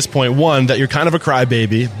learned up to this point, one, that you're kind of a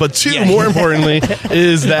crybaby, but two, more importantly,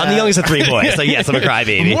 is that... I'm the youngest of three boys, so yes, I'm a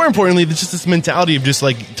crybaby. More importantly, it's just this mentality of just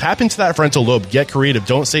like, tap into that frontal lobe, get creative.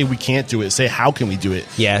 Don't say we can't do it. Say, how can we do it?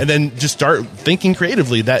 Yeah. And then just start thinking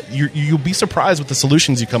creatively that you'll be surprised with the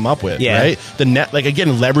solutions you come up with, right? Like, again,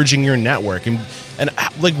 leveraging your network. And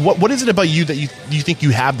like, what is it about you that you think you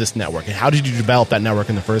have this network, and how did you develop that network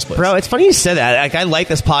in the first place? Bro, it's funny you said that. Like, I like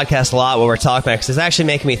this podcast a lot, what we're talking about, because it's actually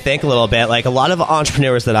making me think a little bit. Like, a lot of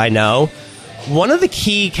entrepreneurs that I know, one of the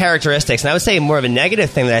key characteristics, and I would say more of a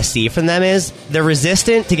negative thing that I see from them, is they're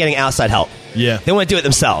resistant to getting outside help. Yeah. They want to do it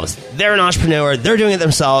themselves. They're an entrepreneur. They're doing it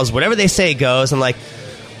themselves. Whatever they say goes. I'm like,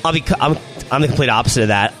 I'm the complete opposite of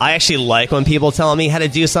that. I actually like when people tell me how to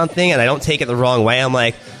do something, and I don't take it the wrong way. I'm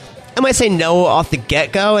like, I might say no off the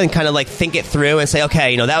get-go and kind of like think it through and say,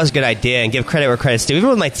 okay, that was a good idea, and give credit where credit's due. Even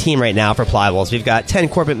with my team right now for Pliables, we've got 10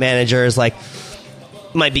 corporate managers. Like,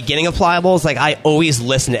 my beginning of Pliables, like, I always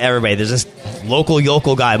listen to everybody. There's this local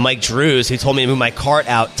yokel guy, Mike Drews, who told me to move my cart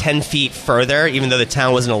out 10 feet further, even though the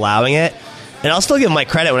town wasn't allowing it. And I'll still give him my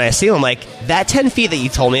credit when I see him. I'm like, that 10 feet that you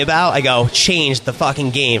told me about, I go, changed the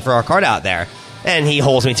fucking game for our cart out there. And he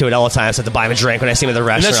holds me to it all the time, so I have to buy him a drink when I see him at the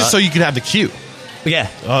restaurant. And that's just so you can have the queue.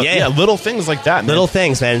 Yeah, little things like that, man. Little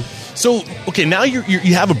things, man. So, okay, now you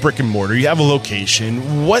have a brick and mortar, you have a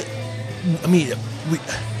location.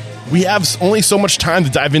 We have only so much time to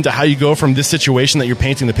dive into how you go from this situation that you're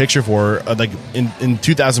painting the picture for, like in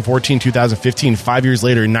 2014, 2015, 5 years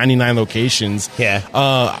later, 99 locations. Yeah.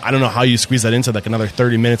 I don't know how you squeeze that into like another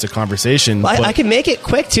 30 minutes of conversation. Well, I can make it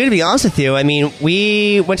quick, too, to be honest with you. I mean,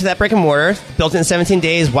 we went to that brick and mortar, built it in 17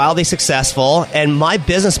 days, wildly successful, and my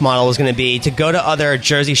business model was going to be to go to other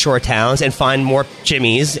Jersey Shore towns and find more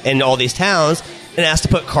Jimmys in all these towns and ask to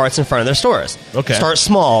put carts in front of their stores. Okay. Start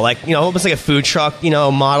small, like, almost like a food truck,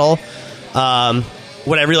 model.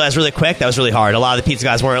 What I realized really quick, that was really hard. A lot of the pizza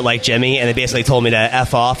guys weren't like Jimmy, and they basically told me to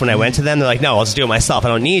F off when I went to them. They're like, no, I'll just do it myself. I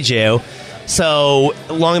don't need you. So,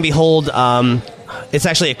 long and behold, it's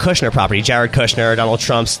actually a Kushner property. Jared Kushner, Donald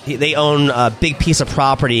Trump's. They own a big piece of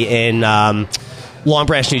property in Long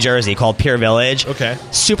Branch, New Jersey, called Pier Village. Okay.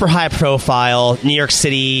 Super high profile. New York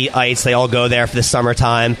Cityites, they all go there for the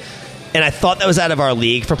summertime. And I thought that was out of our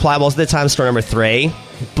league for Pliables at the time, store number 3.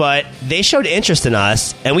 But they showed interest in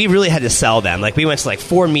us, and we really had to sell them. Like, we went to like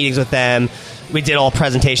 4 meetings with them. We did all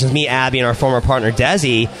presentations, me, Abby, and our former partner,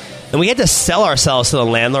 Desi. And we had to sell ourselves to the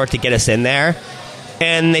landlord to get us in there.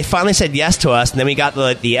 And they finally said yes to us, and then we got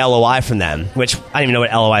the LOI from them, which I didn't even know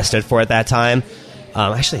what LOI stood for at that time.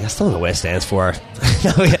 Actually, I still don't know what it stands for.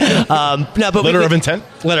 Letter of intent?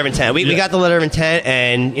 Letter of intent. We got the letter of intent,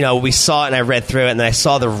 and we saw it, and I read through it, and then I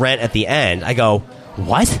saw the rent at the end. I go,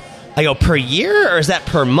 what? I go, per year, or is that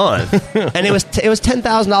per month? And it was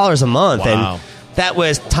 $10,000 a month, wow. And that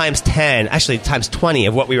was times 10, actually times 20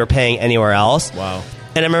 of what we were paying anywhere else. Wow.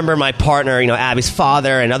 And I remember my partner, Abby's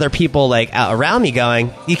father, and other people like around me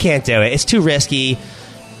going, you can't do it. It's too risky.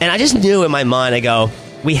 And I just knew in my mind, I go,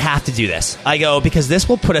 we have to do this. I go, because this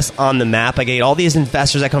will put us on the map. I get all these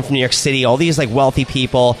investors that come from New York City, all these like wealthy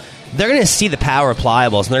people. They're going to see the power of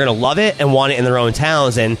Pliables, and they're going to love it and want it in their own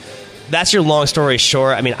towns. And that's your long story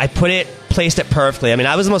short. I mean, I placed it perfectly. I mean,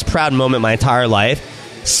 I was the most proud moment my entire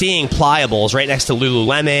life, seeing Pliables right next to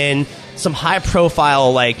Lululemon, some high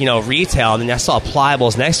profile like, retail. And then I saw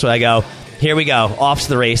Pliables next to it. I go, here we go, off to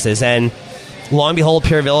the races. And lo and behold,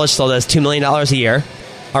 Pier Village still does $2 million a year.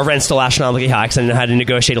 Our rent's still astronomically high because I didn't know how to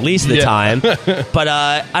negotiate a lease at the time. But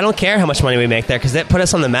I don't care how much money we make there because it put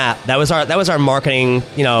us on the map. That was our marketing,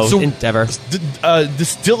 endeavor.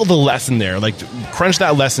 Distill the lesson there. Like, crunch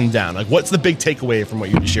that lesson down. Like, what's the big takeaway from what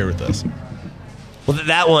you shared with us? Well,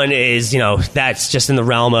 that one is, that's just in the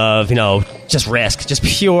realm of, just risk, just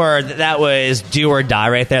pure. That was do or die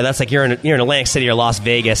right there. That's like you're in Atlantic City or Las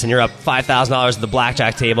Vegas and you're up $5,000 at the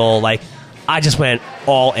blackjack table. Like, I just went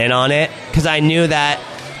all in on it because I knew that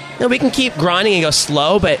we can keep grinding and go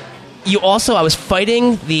slow, but I was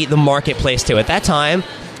fighting the marketplace too. At that time,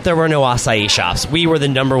 there were no acai shops. We were the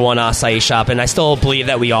number one acai shop, and I still believe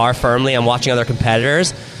that we are firmly. I'm watching other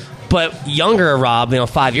competitors. But younger Rob,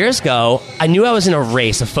 5 years ago, I knew I was in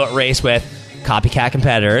a foot race with copycat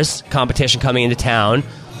competitors, competition coming into town.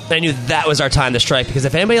 And I knew that was our time to strike, because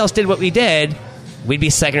if anybody else did what we did, we'd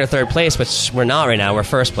be second or third place, which we're not right now. We're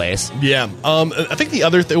first place. Yeah. I think the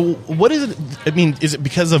other thing, what is it? I mean, is it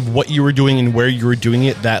because of what you were doing and where you were doing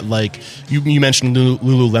it that, like, you mentioned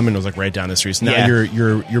Lululemon was like right down the street. So now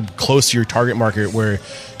you're close to your target market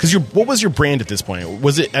because what was your brand at this point?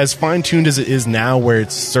 Was it as fine tuned as it is now, where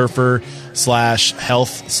it's surfer /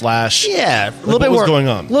 health / yeah, a little bit more going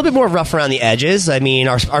on? A little bit more rough around the edges. I mean,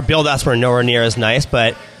 our build outs were nowhere near as nice,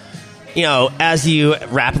 but as you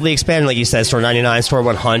rapidly expand, like you said, store 99, store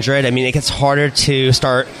 100, I mean, it gets harder to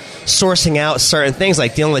start sourcing out certain things.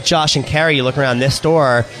 Like dealing with Josh and Carrie, you look around this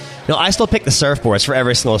store, I still pick the surfboards for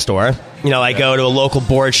every single store. I go to a local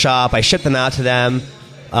board shop, I ship them out to them.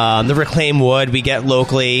 The reclaimed wood we get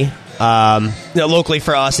locally, locally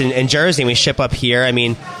for us in Jersey, and we ship up here. I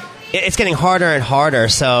mean, it's getting harder and harder,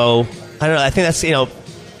 so I don't know, I think that's,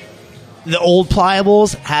 the old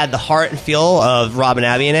Pliables had the heart and feel of Rob and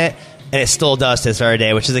Abby in it, and it still does to this very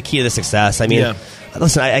day, which is the key to the success. I mean,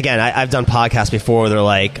 listen, I've done podcasts before where they're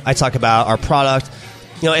like, I talk about our product.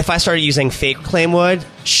 If I started using fake reclaimed wood,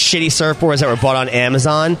 shitty surfboards that were bought on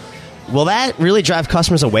Amazon, will that really drive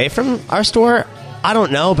customers away from our store? I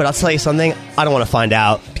don't know, but I'll tell you something, I don't want to find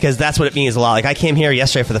out, because that's what it means a lot. Like, I came here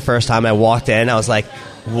yesterday for the first time, I walked in, I was like,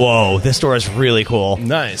 whoa, this store is really cool.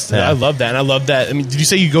 Nice. Yeah. I love that. And I love that. I mean, did you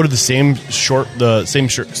say you go to the same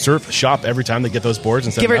surf shop every time they get those boards?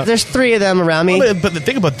 And there's 3 of them around me. Well, but the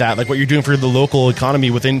thing about that, like what you're doing for the local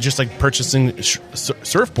economy within just like purchasing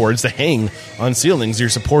surfboards to hang on ceilings, you're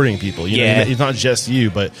supporting people. You know, it's not just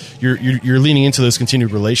you, but you're leaning into those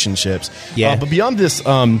continued relationships. Yeah. But beyond this,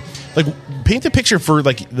 like, paint the picture for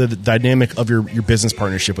like the dynamic of your business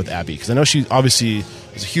partnership with Abby, because I know she obviously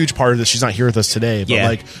is a huge part of this. She's not here with us today,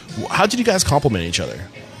 but like, how did you guys complement each other?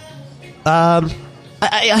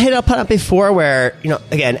 I hit up on it before, where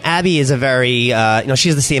again, Abby is a very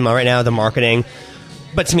she's the CMO right now, the marketing.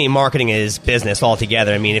 But to me, marketing is business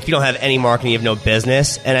altogether. I mean, if you don't have any marketing, you have no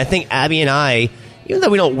business. And I think Abby and I, even though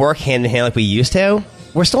we don't work hand in hand like we used to,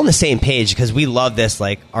 we're still on the same page, because we love this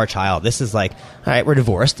like our child. This is like, all right, we're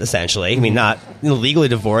divorced essentially. I mean, not legally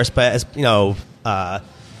divorced, but as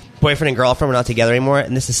boyfriend and girlfriend, we're not together anymore,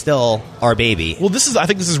 and this is still our baby. Well, I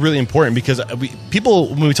think this is really important, because people,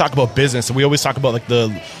 when we talk about business, we always talk about like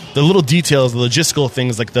the little details, the logistical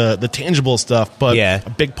things, like the tangible stuff. But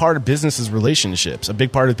a big part of business is relationships. A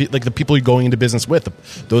big part of like the people you're going into business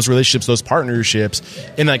with, those relationships, those partnerships,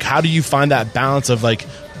 and like, how do you find that balance of like,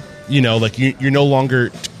 like you're no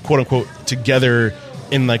longer quote unquote together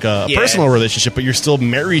in like a personal relationship, but you're still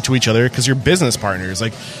married to each other because you're business partners.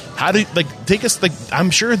 Like, how do take us, like,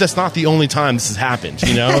 I'm sure that's not the only time this has happened,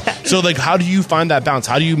 So like, how do you find that balance?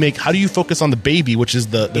 How do you focus on the baby, which is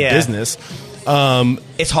the business?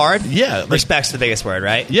 It's hard. Yeah. Respect's the biggest word,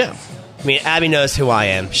 right? Yeah. I mean, Abby knows who I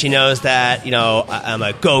am. She knows that, I'm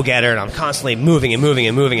a go-getter, and I'm constantly moving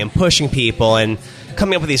and pushing people and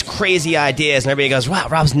coming up with these crazy ideas, and everybody goes, wow,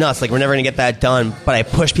 Rob's nuts. Like, we're never going to get that done. But I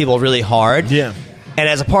push people really hard. Yeah. And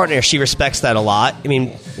as a partner, she respects that a lot. I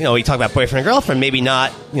mean, we talk about boyfriend and girlfriend, maybe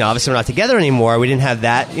not, obviously we're not together anymore. We didn't have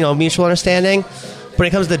that, mutual understanding. But when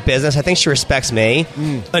it comes to business, I think she respects me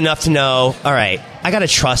enough to know, all right, I got to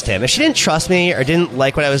trust him. If she didn't trust me or didn't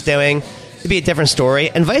like what I was doing, it'd be a different story,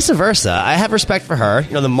 and vice versa. I have respect for her.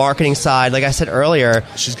 The marketing side, like I said earlier.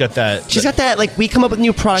 She's got that. Like, we come up with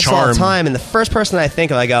new products all the time, and the first person I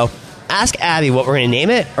think of, I go, ask Abby what we're going to name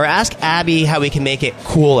it, or ask Abby how we can make it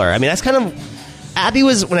cooler. I mean, that's kind of... Abby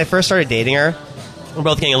was, when I first started dating her, we're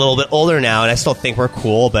both getting a little bit older now, and I still think we're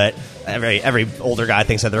cool, but every older guy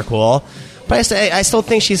thinks that they're cool. But I still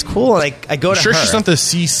think she's cool, and I go to her. Sure, she's not the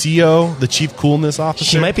CCO, the Chief Coolness Officer?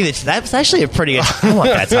 She might be that's actually a pretty good... I want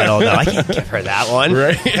that title, though. I can't give her that one.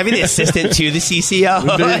 Right. Maybe the assistant to the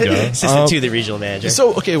CCO. There you go. Assistant to the regional manager.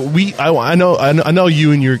 So, okay, I know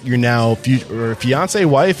you and your now fiance,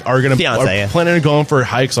 wife are planning on going for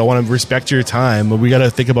hikes. I want to respect your time, but we got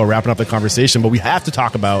to think about wrapping up the conversation. But we have to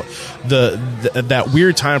talk about that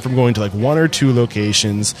weird time from going to like 1 or 2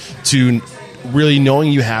 locations to really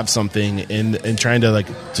knowing you have something and trying to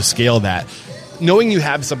to scale that. Knowing you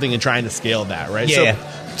have something and trying to scale that, right? Yeah.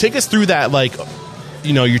 So take us through that, like,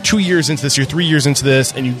 you're 2 years into this, you're 3 years into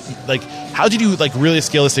this, and you like, how did you like really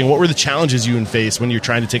scale this thing? What were the challenges you faced when you're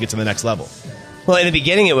trying to take it to the next level? Well, in the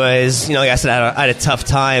beginning, it was, like I said, I had a tough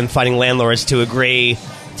time finding landlords to agree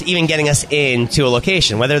to even getting us into a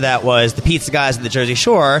location, whether that was the pizza guys at the Jersey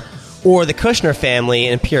Shore or the Kushner family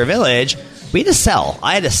in Pier Village. We had to sell.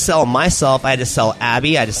 I had to sell myself. I had to sell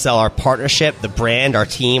Abby. I had to sell our partnership, the brand, our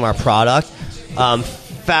team, our product.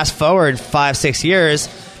 Fast forward 5-6 years,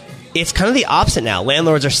 it's kind of the opposite now.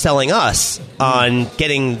 Landlords are selling us on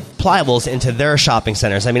getting Pliables into their shopping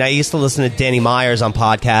centers. I mean, I used to listen to Danny Myers on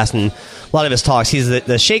podcast and a lot of his talks. He's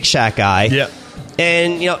the Shake Shack guy. Yeah.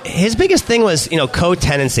 And, his biggest thing was,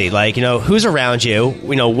 co-tenancy. Like, who's around you,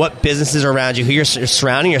 what businesses are around you, who you're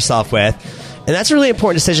surrounding yourself with. And that's a really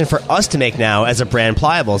important decision for us to make now as a brand,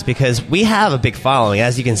 Pliables, because we have a big following.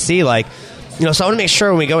 As you can see, like, so I want to make sure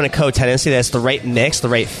when we go into co-tenancy that it's the right mix, the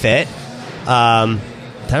right fit. I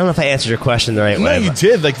don't know if I answered your question the right way. No, you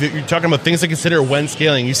did. Like, you're talking about things to consider when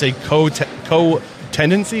scaling. You say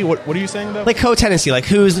co-tenancy? What are you saying, though? Like co-tenancy. Like,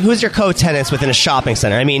 who's your co-tenants within a shopping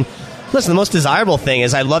center? I mean, listen, the most desirable thing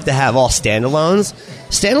is I'd love to have all standalones.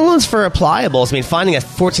 Standalones for Pliables, I mean, finding a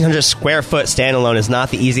 1,400 square foot standalone is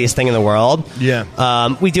not the easiest thing in the world.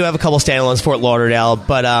 Yeah. We do have a couple standalones, Fort Lauderdale,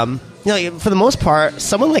 but for the most part,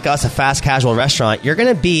 someone like us, a fast casual restaurant, you're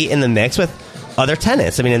going to be in the mix with other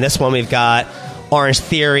tenants. I mean, in this one, we've got Orange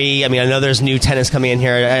Theory. I mean, I know there's new tenants coming in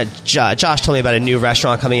here. Josh told me about a new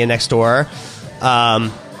restaurant coming in next door.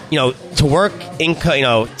 To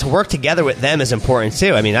work together with them is important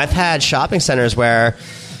too. I mean, I've had shopping centers where,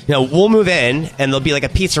 we'll move in and there'll be like a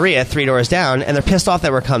pizzeria 3 doors down, and they're pissed off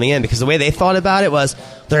that we're coming in because the way they thought about it was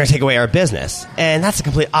they're going to take away our business, and that's the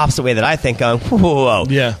complete opposite way that I think. Going, whoa.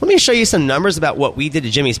 Yeah. Let me show you some numbers about what we did to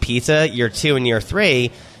Jimmy's Pizza year 2 and year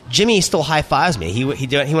 3. Jimmy still high fives me. He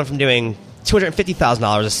went from doing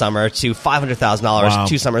 $250,000 a summer to $500,000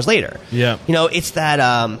 2 summers later. Yeah. It's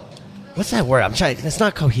that. What's that word? It's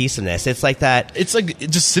not cohesiveness. It's like that. It's like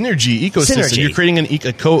just synergy, ecosystem. Synergy. You're creating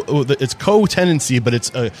it's co-tenancy, but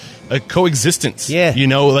it's a coexistence. Yeah.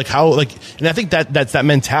 Like how, like, and I think that's that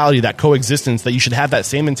mentality, that coexistence, that you should have that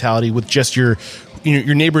same mentality with just your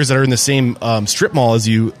neighbors that are in the same strip mall as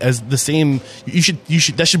you, as the same. You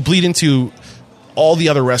should that should bleed into all the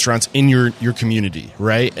other restaurants in your community,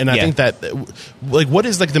 right? And I think that, like, what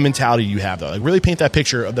is like the mentality you have, though? Like, really paint that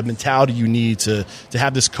picture of the mentality you need to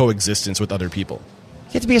have this coexistence with other people.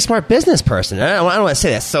 You have to be a smart business person. I don't want to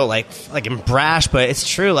say that so like brash, but it's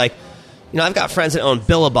true. Like, I've got friends that own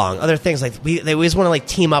Billabong, other things like they always want to like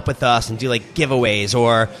team up with us and do like giveaways.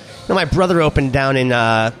 Or my brother opened down in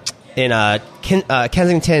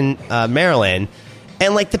Kensington, Maryland.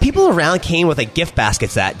 And, like, the people around came with, like, gift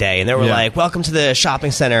baskets that day. And they were like, welcome to the shopping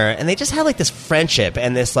center. And they just had, like, this friendship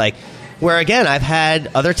and this, like, where, again, I've had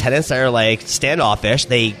other tenants that are, like, standoffish.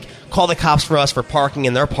 They call the cops for us for parking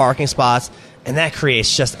in their parking spots. And that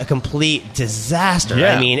creates just a complete disaster.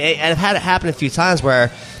 Yeah. I mean, and I've had it happen a few times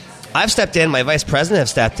where I've stepped in, my vice president have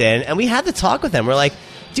stepped in, and we had to talk with them. We're like,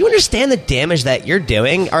 do you understand the damage that you're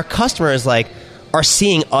doing? Our customers, like, are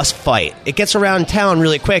seeing us fight. It gets around town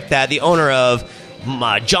really quick that the owner of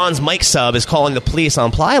John's Mike Sub is calling the police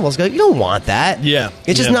on Pliables. You don't want that. Yeah.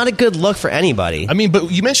 It's just not a good look for anybody. I mean,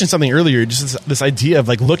 but you mentioned something earlier, just this idea of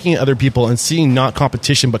like looking at other people and seeing not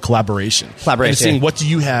competition, but collaboration. And seeing what do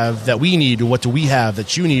you have that we need, or what do we have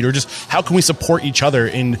that you need, or just how can we support each other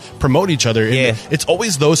and promote each other. And it's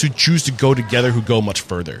always those who choose to go together who go much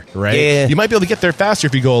further, right? Yeah. You might be able to get there faster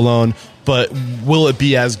if you go alone, but will it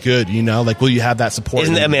be as good? Like, will you have that support?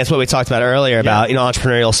 That's what we talked about earlier about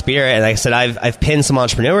entrepreneurial spirit. And like I said, I've pinned some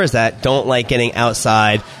entrepreneurs that don't like getting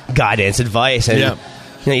outside guidance, advice, and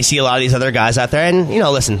you see a lot of these other guys out there. And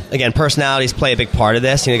listen, again, personalities play a big part of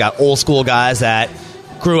this. You got old school guys that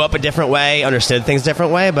grew up a different way, understood things a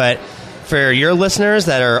different way. But for your listeners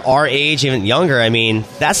that are our age, even younger, I mean,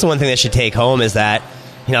 that's the one thing that should take home is that.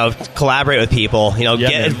 Collaborate with people,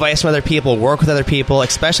 get advice from other people, work with other people,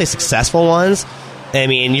 especially successful ones. I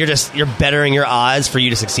mean, you're bettering your odds for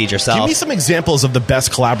you to succeed yourself. Give me some examples of the best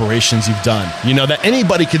collaborations you've done. That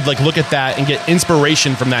anybody could like look at that and get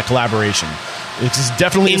inspiration from that collaboration. It's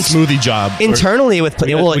definitely a smoothie job. Internally with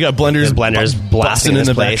we got blenders blasting in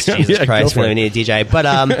this place. Back. Jesus Christ, we need a DJ. But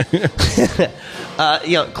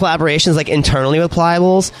collaborations like internally with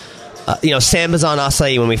Pliables. San Bazan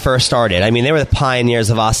Acai when we first started. I mean, they were the pioneers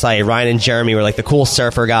of acai. Ryan and Jeremy were like the cool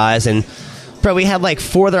surfer guys. And, bro, we had like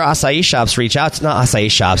 4 other acai shops reach out to, not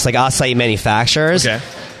acai shops, like acai manufacturers. Okay.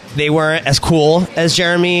 They weren't as cool as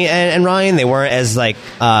Jeremy and Ryan. They weren't as like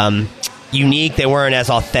unique. They weren't as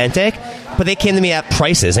authentic. But they came to me at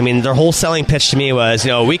prices. I mean, their whole selling pitch to me was,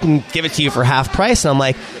 we can give it to you for half price. And I'm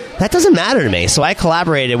like, That doesn't matter to me. So I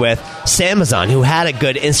collaborated with Samazon, who had a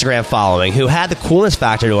good Instagram following, who had the coolness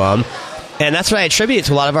factor to them. And that's what I attribute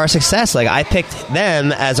to a lot of our success. Like, I picked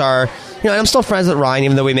them as our, and I'm still friends with Ryan,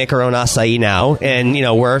 even though we make our own acai now. And,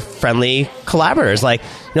 we're friendly collaborators. Like,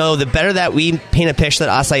 the better that we paint a picture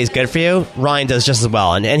that acai is good for you, Ryan does just as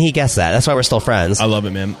well. And he gets that. That's why we're still friends. I love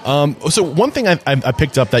it, man. So one thing I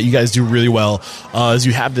picked up that you guys do really well is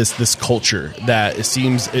you have this culture that it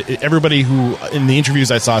seems everybody who in the interviews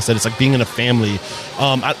I saw said it's like being in a family.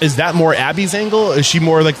 Is that more Abby's angle? Is she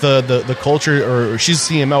more like the culture, or she's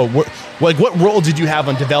CMO? What role did you have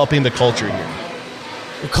on developing the culture here?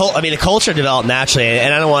 The culture developed naturally,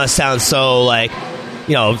 and I don't want to sound so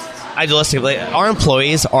idealistic. Our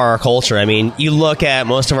employees are our culture. I mean, you look at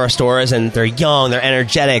most of our stores, and they're young, they're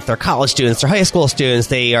energetic, they're college students, they're high school students.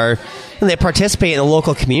 They participate in the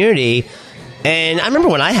local community. And I remember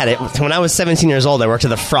when I was 17 years old, I worked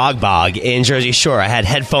at the Frog Bog in Jersey Shore. I had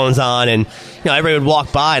headphones on, and everybody would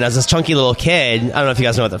walk by, and I was this chunky little kid. I don't know if you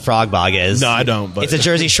guys know what the Frog Bog is. No, I don't. But it's a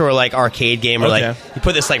Jersey Shore arcade game where you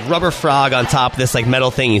put this rubber frog on top of this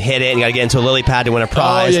metal thing. You hit it, and you got to get into a lily pad to win a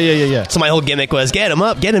prize. Oh, yeah. So my whole gimmick was get him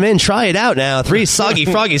up, get him in, try it out now. 3 soggy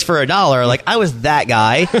froggies for $1. I was that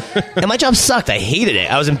guy, and my job sucked. I hated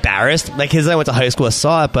it. I was embarrassed. Kids I went to high school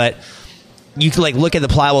saw it, but you can look at the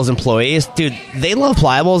Pliables employees, dude. They love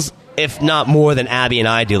Pliables, if not more than Abby and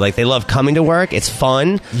I do. They love coming to work. It's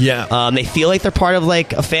fun. Yeah. They feel like they're part of a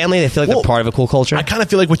family. They feel like they're part of a cool culture. I kind of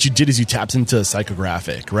feel like what you did is you tapped into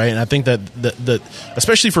psychographic, right? And I think that the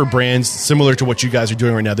especially for brands similar to what you guys are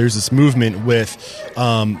doing right now, there's this movement with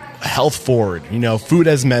health forward. Food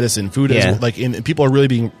as medicine. Food as and people are really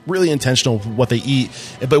being really intentional with what they eat.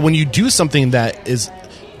 But when you do something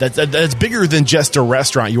that's bigger than just a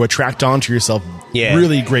restaurant, you attract onto yourself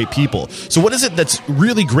really great people. So what is it that's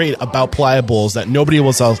really great about Pliables that nobody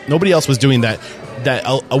else was doing that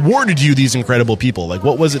awarded you these incredible people?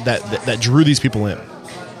 What was it that drew these people in?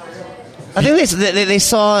 I think they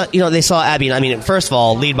saw Abby and I mean, first of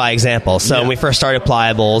all, lead by example. So when we first started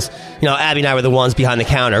Pliables, Abby and I were the ones behind the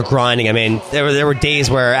counter grinding. I mean, there were days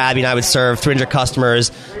where Abby and I would serve 300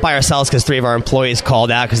 customers by ourselves because 3 of our employees called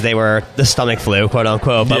out because they were the stomach flu, quote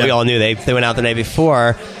unquote. But we all knew they went out the day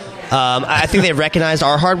before. I think they recognized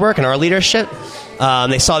our hard work and our leadership.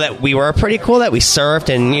 They saw that we were pretty cool, that we served,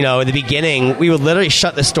 and in the beginning we would literally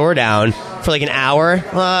shut the store down for an hour.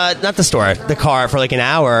 Not the store, the car for an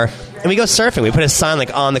hour. And we go surfing. We put a sign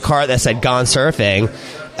on the cart that said "Gone Surfing,"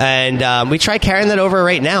 and we try carrying that over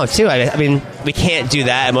right now too. I mean, we can't do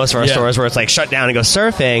that at most of our stores where it's shut down and go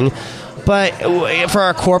surfing. But for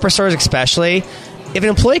our corporate stores, especially, if an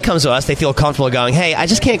employee comes to us, they feel comfortable going, "Hey, I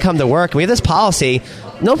just can't come to work. We have this policy,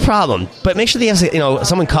 no problem. But make sure they have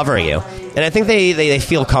someone covering you." And I think they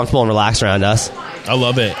feel comfortable and relaxed around us. I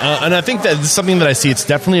love it. And I think that it's something that I see. It's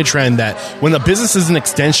definitely a trend that when a business is an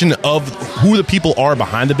extension of who the people are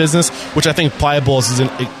behind the business, which I think Pliables is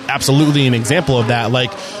absolutely an example of that.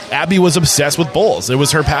 Abby was obsessed with bowls. It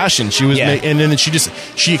was her passion. She was, and then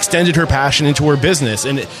she extended her passion into her business.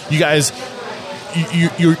 And you guys,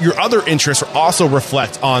 your other interests also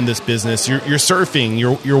reflect on this business. Your surfing,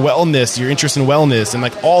 your wellness, your interest in wellness,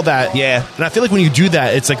 and all that. Yeah. And I feel like when you do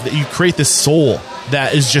that, it's that you create this soul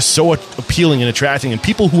that is just so appealing and attracting, and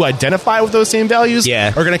people who identify with those same values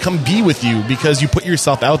are going to come be with you because you put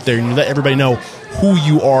yourself out there and you let everybody know who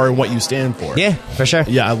you are and what you stand for. Yeah, for sure.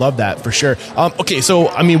 Yeah, I love that, for sure. Okay, so,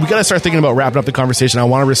 I mean, we got to start thinking about wrapping up the conversation. I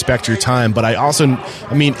want to respect your time, but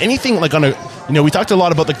anything on a, we talked a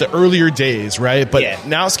lot about the earlier days, right? But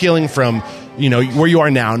now scaling from, where you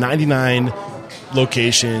are now, 99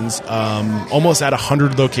 locations, almost at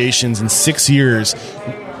 100 locations in 6 years.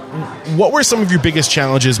 What were some of your biggest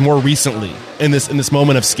challenges more recently in this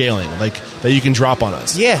moment of scaling, that you can drop on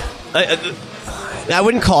us? Yeah. I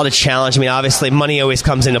wouldn't call it a challenge. I mean, obviously, money always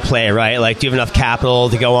comes into play, right? Do you have enough capital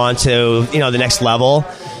to go on to, the next level?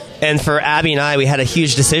 And for Abby and I, we had a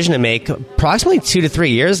huge decision to make approximately 2 to 3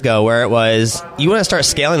 years ago where it was, you want to start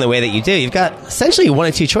scaling the way that you do. You've got essentially 1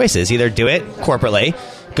 of 2 choices. Either do it corporately,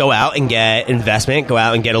 go out and get investment, go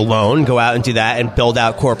out and get a loan, go out and do that and build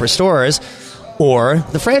out corporate stores, or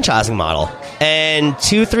the franchising model. And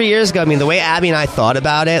 2-3 years ago, I mean, the way Abby and I thought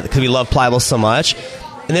about it, because we love Pliables so much,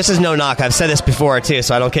 and this is no knock, I've said this before too,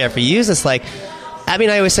 so I don't care if we use this, Abby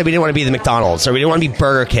and I always said we didn't want to be the McDonald's, or we didn't want to be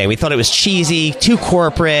Burger King. We thought it was cheesy, too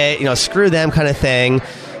corporate, screw them kind of thing.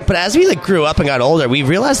 But as we grew up and got older, we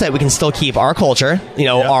realized that we can still keep our culture,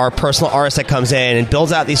 our personal artist that comes in and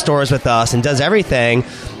builds out these stores with us and does everything.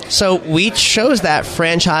 So we chose that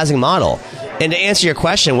franchising model. And to answer your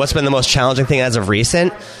question, what's been the most challenging thing as of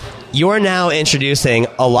recent? you're now introducing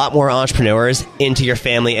a lot more entrepreneurs into your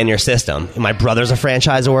family and your system. My brother's a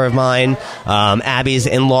franchisor of mine. Abby's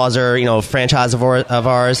in-laws are, franchise of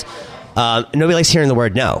ours. Nobody likes hearing the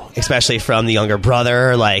word no, especially from the younger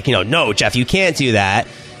brother. Like, no, Jeff, you can't do that.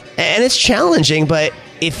 And it's challenging, but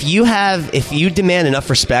if you demand enough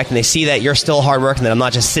respect and they see that you're still hard working, that I'm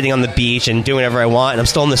not just sitting on the beach and doing whatever I want, and I'm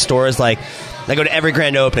still in the stores, like, I go to every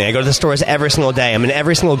grand opening. I go to the stores every single day. I'm in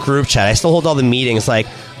every single group chat. I still hold all the meetings. Like,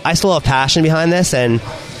 I still have passion behind this, and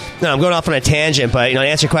I'm going off on a tangent, but to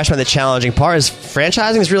answer your question about the challenging part is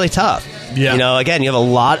franchising is really tough. Yeah. Again, you have a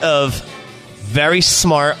lot of very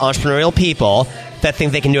smart entrepreneurial people that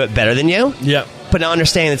think they can do it better than you. Yeah. But not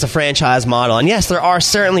understanding it's a franchise model. And yes, there are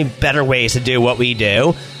certainly better ways to do what we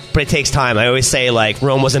do, but it takes time. I always say, like,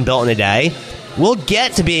 Rome wasn't built in a day. We'll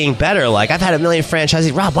get to being better. Like, I've had a million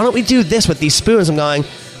franchisees, Rob, why don't we do this with these spoons? I'm going,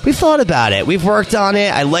 we've thought about it. We've worked on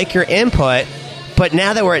it. I like your input. But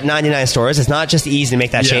now that we're at 99 stores, it's not just easy to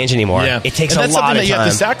make that change anymore. Yeah. It takes a lot of time. That's something that you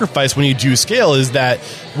have to sacrifice when you do scale, is that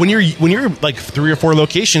when you're like 3 or 4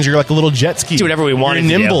 locations, you're like a little jet ski. Do whatever we want.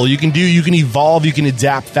 You're nimble. You can evolve, you can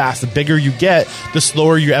adapt fast. The bigger you get, the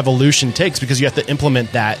slower your evolution takes, because you have to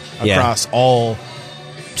implement that across all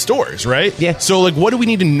stores, right? Yeah. So, like, what do we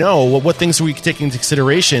need to know? What things do we take into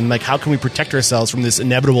consideration? Like, how can we protect ourselves from this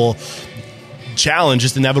inevitable challenge,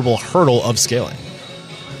 this inevitable hurdle of scaling?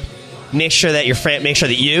 Make sure that your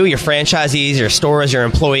franchisees, your stores, your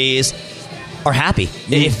employees are happy.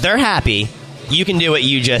 If they're happy, you can do what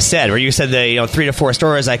you just said. Where you said that 3 to 4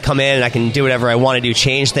 stores, I come in and I can do whatever I want to do,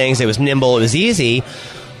 change things. It was nimble, it was easy.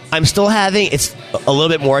 I'm still it's a little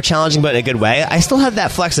bit more challenging, but in a good way. I still have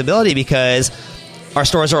that flexibility because our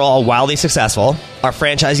stores are all wildly successful. Our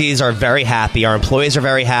franchisees are very happy. Our employees are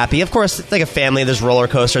very happy. Of course, it's like a family. There's roller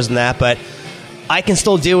coasters and that, but I can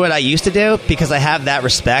still do what I used to do because I have that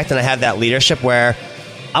respect and I have that leadership where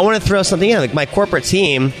I want to throw something in. Like, my corporate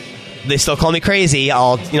team, they still call me crazy.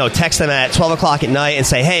 I'll text them at 12 o'clock at night and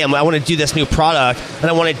say, hey, I want to do this new product and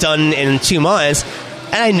I want it done in 2 months.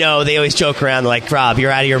 And I know they always joke around, like, Rob,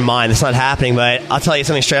 you're out of your mind. It's not happening. But I'll tell you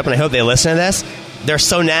something straight up, and I hope they listen to this. They're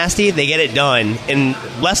so nasty, they get it done in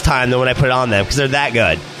less time than when I put it on them because they're that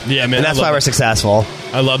good. Yeah, man. And that's why we're successful.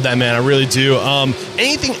 I love that, man. I really do.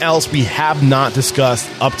 Anything else we have not discussed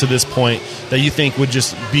up to this point that you think would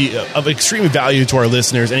just be of extreme value to our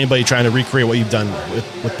listeners? Anybody trying to recreate what you've done with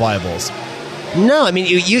Pliables? No, I mean,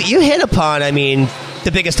 you hit upon,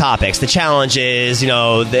 the biggest topics, the challenges,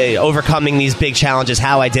 the overcoming these big challenges,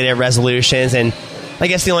 how I did it, resolutions, and I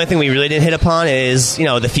guess the only thing we really didn't hit upon is,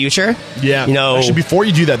 the future. Yeah. Actually, before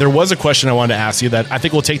you do that, there was a question I wanted to ask you that I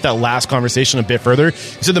think we'll take that last conversation a bit further. You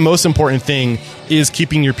said the most important thing is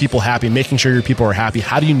keeping your people happy, making sure your people are happy.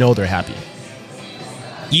 How do you know they're happy?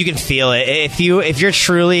 You can feel it. If you're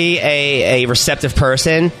truly a receptive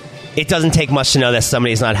person, it doesn't take much to know that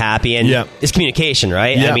somebody's not happy. And it's communication,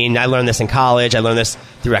 right? Yeah. I learned this in college. I learned this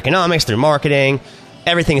through economics, through marketing.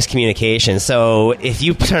 Everything is communication. So if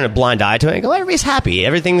you turn a blind eye to it and go, everybody's happy.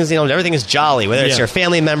 Everything is jolly. Whether it's your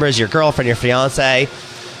family members, your girlfriend, your fiance.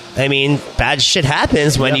 Bad shit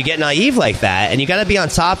happens when you get naive like that. And you got to be on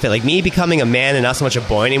top of it. Like me becoming a man and not so much a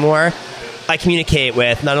boy anymore, I communicate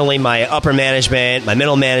with not only my upper management, my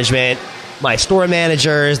middle management, my store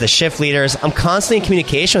managers, the shift leaders. I'm constantly in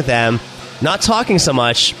communication with them, not talking so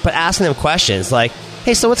much, but asking them questions like,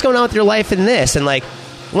 hey, so what's going on with your life in this? And like,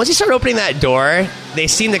 once you start opening that door, they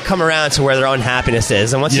seem to come around to where their own happiness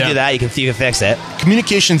is. And once you do that, you can fix it.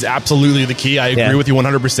 Communication's absolutely the key. I agree with you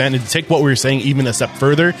 100%. And to take what we were saying even a step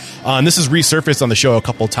further, and this has resurfaced on the show a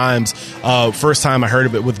couple of times. First time I heard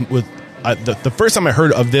of it with the first time I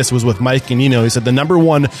heard of this was with Mike Ganino. He said the number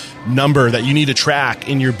one number that you need to track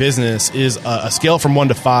in your business is a scale from 1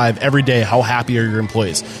 to 5 every day. How happy are your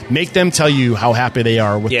employees? Make them tell you how happy they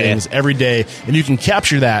are with things every day, and you can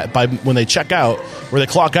capture that by when they check out or they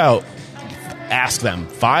clock out. Ask them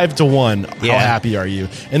 5 to 1. How happy are you?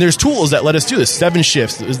 And there's tools that let us do this. 7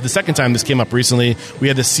 shifts. It was the second time this came up recently. We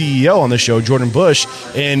had the CEO on the show, Jordan Bush,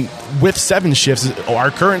 and with 7 shifts, our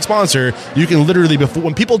current sponsor, you can literally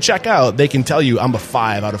when people check out, they can tell you I'm a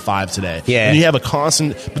 5 out of 5 today. Yeah. And you have a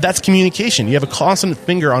constant, but that's communication. You have a constant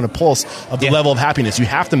finger on a pulse of the level of happiness. You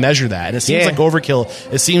have to measure that, and it seems like overkill.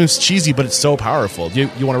 It seems cheesy, but it's so powerful. Do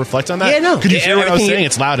you want to reflect on that? Yeah, no. Could you hear what I was saying?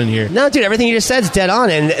 It's loud in here. No, dude. Everything you just said is dead on,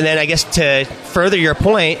 and then I guess to further your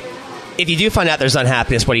point, if you do find out there's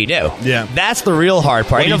unhappiness, what do you do? Yeah. That's the real hard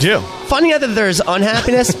part. What do you do? Finding out that there's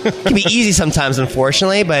unhappiness can be easy sometimes,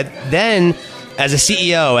 unfortunately, but then as a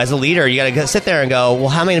CEO, as a leader, you got to sit there and go, well,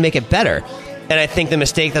 how am I going to make it better? And I think the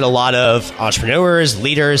mistake that a lot of entrepreneurs,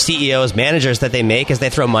 leaders, CEOs, managers that they make is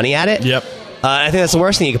they throw money at it. Yep. I think that's the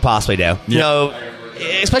worst thing you could possibly do. Yep.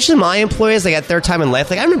 especially my employees, like at their time in life,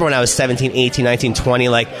 like I remember when I was 17, 18, 19, 20,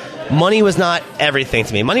 like money was not everything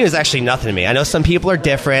to me. Money was actually nothing to me. I know some people are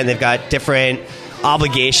different. They've got different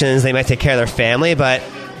obligations. They might take care of their family, but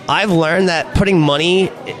I've learned that putting money,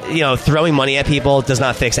 throwing money at people does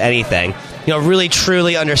not fix anything. Really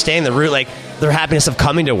truly understanding the root, like their happiness of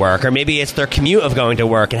coming to work, or maybe it's their commute of going to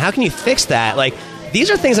work. And how can you fix that? Like, these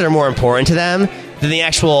are things that are more important to them than the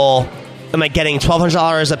actual, am I getting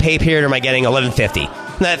 $1,200 a pay period, or am I getting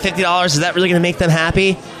 $1,150? That $50, is that really going to make them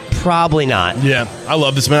happy? Probably not. Yeah, I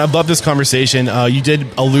love this, man. I love this conversation. You did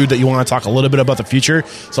allude that you want to talk a little bit about the future,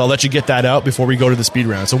 so I'll let you get that out before we go to the speed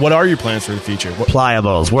round. So what are your plans for the future?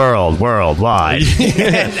 Pliables, worldwide.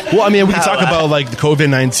 Well, I mean, we can talk about like the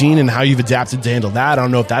COVID-19 and how you've adapted to handle that. I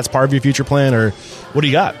don't know if that's part of your future plan, or what do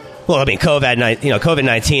you got? Well, I mean,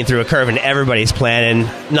 COVID-19 threw a curve in everybody's plan,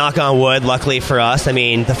 and knock on wood, luckily for us, I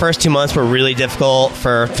mean, the first 2 months were really difficult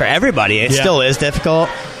for everybody. It still is difficult.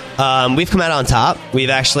 We've come out on top.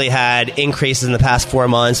 We've actually had increases in the past 4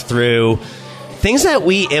 months through things that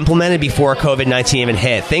we implemented before COVID-19 even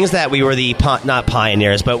hit. Things that we were not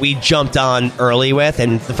pioneers, but we jumped on early with.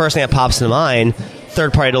 And the first thing that pops into mind,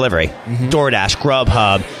 third-party delivery, DoorDash,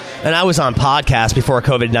 Grubhub. And I was on podcasts before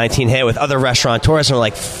COVID-19 hit with other restaurateurs, and we're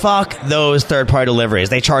like, fuck those third-party deliveries.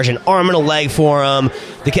 They charge an arm and a leg for them.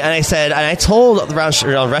 And I told the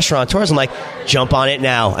restaurateurs, I'm like, jump on it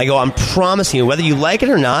now. I go, I'm promising you, whether you like it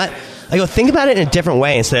or not, I go, think about it in a different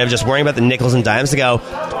way instead of just worrying about the nickels and dimes. I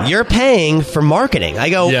go, you're paying for marketing.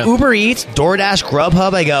 I go, Uber Eats, DoorDash,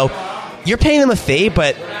 Grubhub, I go, you're paying them a fee,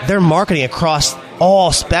 but they're marketing across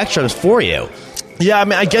all spectrums for you. Yeah, I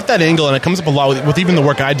mean, I get that angle, and it comes up a lot with even the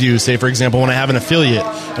work I do. Say, for example, when I have an affiliate,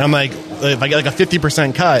 and I'm like, if I get like a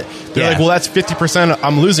 50% cut, they're like, well, that's 50%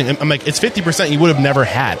 I'm losing. I'm like, it's 50% you would have never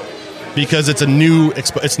had, because it's a new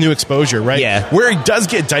exposure, right? Yeah. Where it does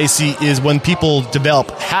get dicey is when people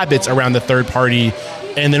develop habits around the third party,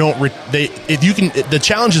 and they don't. The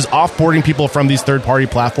challenge is offboarding people from these third party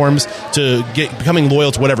platforms to becoming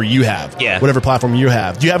loyal to whatever you have, whatever platform you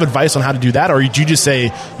have. Do you have advice on how to do that, or do you just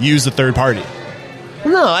say use the third party?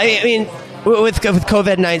 No, I mean, with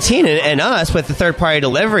COVID-19 and us, with the third-party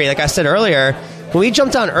delivery, like I said earlier, when we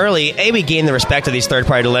jumped on early, we gained the respect of these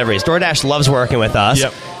third-party deliveries. DoorDash loves working with us.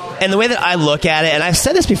 Yep. And the way that I look at it, and I've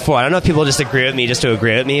said this before, I don't know if people just agree with me just to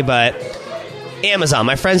agree with me, but Amazon,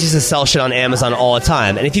 my friends used to sell shit on Amazon all the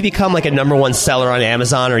time. And if you become like a number one seller on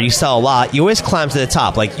Amazon, or you sell a lot, you always climb to the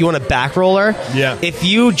top. Like, you want a back roller? Yeah. If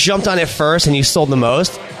you jumped on it first and you sold the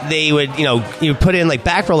most, they would, you put in like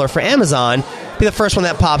back roller for Amazon, be the first one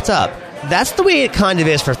that popped up. That's the way it kind of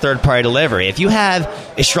is for third-party delivery. If you have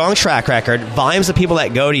a strong track record, volumes of people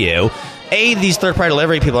that go to you, these third-party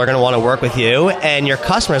delivery people are going to want to work with you, and your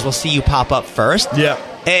customers will see you pop up first. Yeah.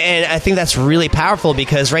 And I think that's really powerful,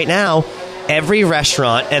 because right now, every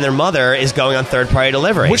restaurant and their mother is going on third-party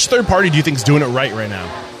delivery. Which third party do you think is doing it right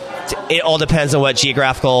now? It all depends on what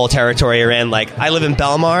geographical territory you're in. Like, I live in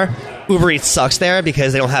Belmar. Uber Eats sucks there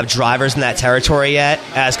because they don't have drivers in that territory yet,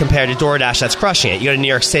 as compared to DoorDash that's crushing it. You go to New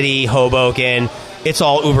York City, Hoboken, it's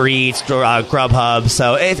all Uber Eats, Grubhub,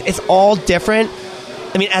 so it's all different.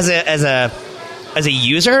 I mean, as a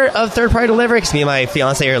user of third-party delivery, because me and my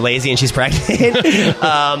fiance are lazy and she's pregnant,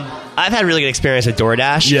 I've had really good experience with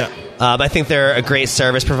DoorDash. Yeah. I think they're a great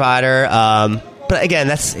service provider. But again,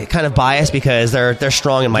 that's kind of biased because they're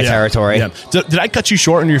strong in my territory. Yeah. Did I cut you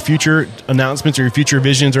short on your future announcements or your future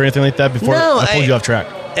visions or anything like that before I pulled you off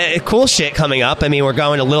track? Cool shit coming up. I mean, we're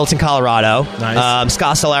going to Littleton, Colorado, nice.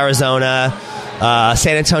 Scottsdale, Arizona,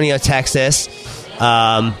 San Antonio, Texas. Those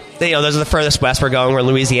are the furthest west we're going. We're in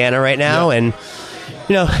Louisiana right now, and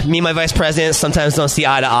me and my vice president sometimes don't see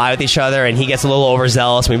eye to eye with each other, and he gets a little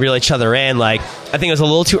overzealous, and we reel each other in. Like, I think it was a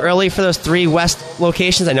little too early for those 3 west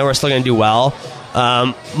locations. I know we're still going to do well.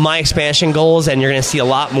 My expansion goals, and you're going to see a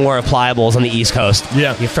lot more of Pliables on the East Coast.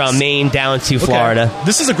 Yeah. From Maine down to Florida. Okay.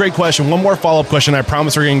 This is a great question. One more follow-up question. I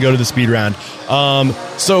promise we're going to go to the speed round.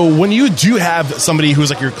 So when you do have somebody who's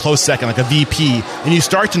like your close second, like a VP, and you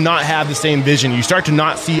start to not have the same vision, you start to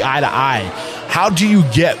not see eye to eye, how do you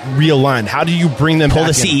get realigned? How do you bring them pull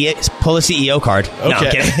back the Pull the CEO card. Okay. No,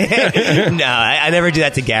 I'm kidding. No, I never do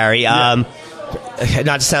that to Gary. Yeah.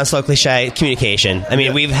 Not to sound so cliche, communication. I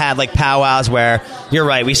mean, we've had like powwows where, you're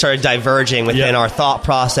right, we started diverging within our thought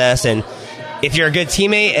process. And if you're a good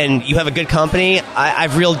teammate and you have a good company,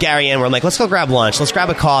 I've reeled Gary in where I'm like, let's go grab lunch. Let's grab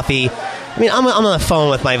a coffee. I mean, I'm on the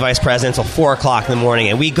phone with my vice president until 4 o'clock in the morning,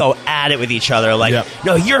 and we go at it with each other. Like,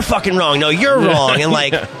 no, you're fucking wrong. No, you're wrong. And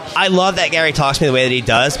like, I love that Gary talks to me the way that he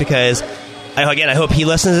does, because I hope he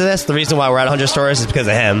listens to this. The reason why we're at 100 stores is because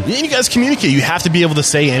of him. You guys communicate. You have to be able to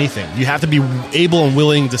say anything. You have to be able and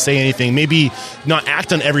willing to say anything. Maybe not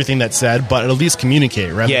act on everything that's said, but at least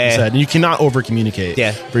communicate, right? Yeah. Like you said. And you cannot over-communicate.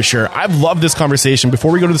 Yeah. For sure. I've loved this conversation.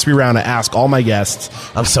 Before we go to the speed round, I ask all my guests.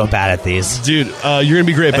 I'm so bad at these. Dude, you're going to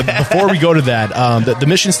be great. But before we go to that, the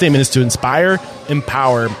mission statement is to inspire,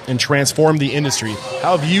 empower, and transform the industry.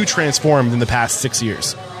 How have you transformed in the past 6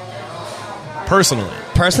 years? Personally,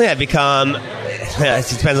 I've become, it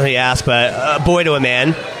depends on who you ask, but a boy to a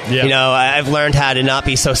man. Yeah. You know, I've learned how to not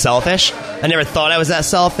be so selfish. I never thought I was that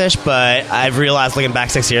selfish, but I've realized looking back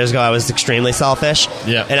 6 years ago, I was extremely selfish.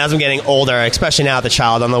 Yeah. And as I'm getting older, especially now with the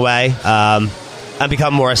child on the way, I've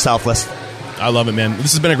become more selfless. I love it, man.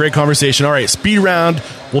 This has been a great conversation. All right, speed round.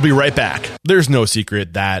 We'll be right back. There's no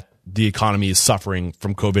secret that the economy is suffering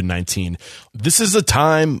from COVID-19. This is a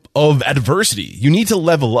time of adversity. You need to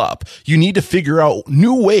level up. You need to figure out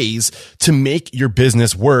new ways to make your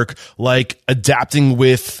business work, like adapting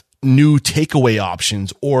with new takeaway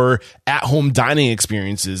options or at-home dining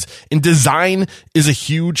experiences. And design is a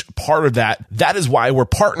huge part of that. That is why we're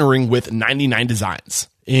partnering with 99 Designs.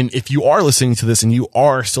 And if you are listening to this and you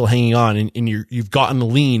are still hanging on and you've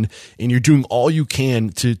gotten lean and you're doing all you can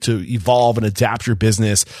to evolve and adapt your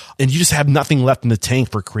business, and you just have nothing left in the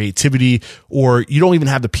tank for creativity, or you don't even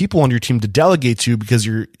have the people on your team to delegate to because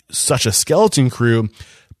you're such a skeleton crew,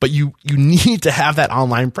 but you need to have that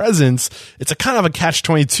online presence. It's a kind of a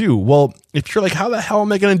catch-22. Well, if you're like, how the hell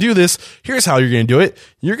am I going to do this? Here's how you're going to do it.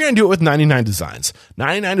 You're going to do it with 99 Designs.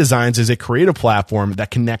 99 Designs is a creative platform that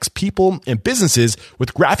connects people and businesses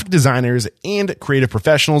with graphic designers and creative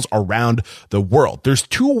professionals around the world. There's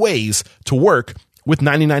two ways to work with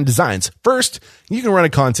 99 Designs. First, you can run a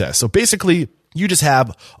contest. So basically, you just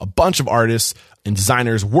have a bunch of artists and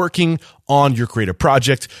designers working on your creative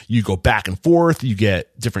project. You go back and forth, you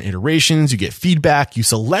get different iterations, you get feedback, you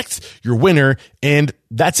select your winner, and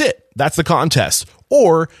that's it. That's the contest.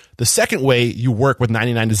 Or the second way you work with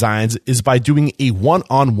 99 Designs is by doing a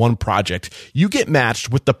one-on-one project. You get matched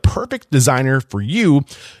with the perfect designer for you.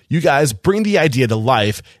 You guys bring the idea to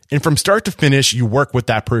life, and from start to finish, you work with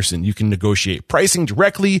that person. You can negotiate pricing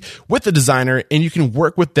directly with the designer, and you can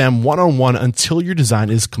work with them one-on-one until your design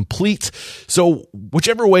is complete. So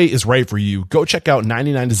whichever way is right for you, go check out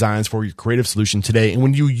 99 Designs for your creative solution today. And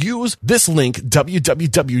when you use this link,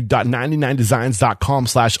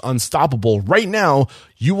 www.99designs.com/unstoppable right now,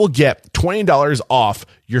 you will get $20 off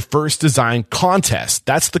your first design contest.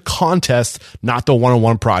 That's the contest, not the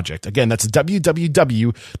one-on-one project. Again, that's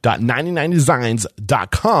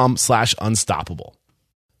www.99designs.com/unstoppable.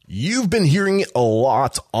 You've been hearing it a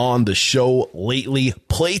lot on the show lately.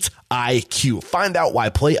 Plate IQ. Find out why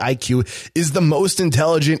Plate IQ is the most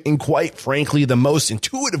intelligent and, quite frankly, the most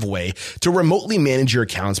intuitive way to remotely manage your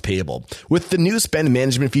accounts payable. With the new spend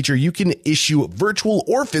management feature, you can issue virtual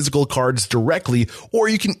or physical cards directly, or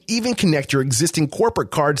you can even connect your existing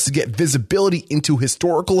corporate cards to get visibility into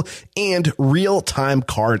historical and real-time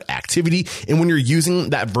card activity. And when you're using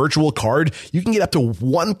that virtual card, you can get up to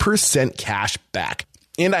 1% cash back.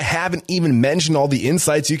 And I haven't even mentioned all the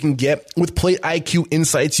insights you can get with Plate IQ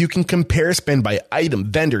Insights. You can compare spend by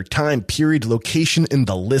item, vendor, time, period, location, and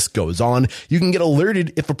the list goes on. You can get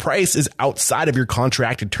alerted if a price is outside of your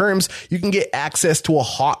contracted terms. You can get access to a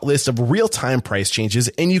hot list of real-time price changes,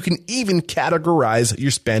 and you can even categorize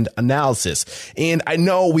your spend analysis. And I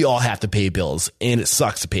know we all have to pay bills, and it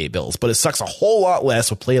sucks to pay bills, but it sucks a whole lot less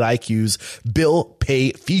with Plate IQ's bill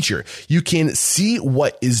pay feature. You can see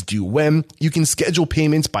what is due when. You can schedule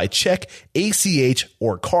payments by check, ACH,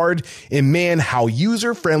 or card. And man, how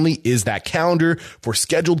user-friendly is that calendar for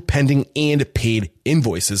scheduled, pending, and paid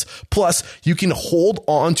invoices. Plus, you can hold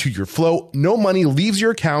on to your flow. No money leaves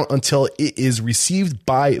your account until it is received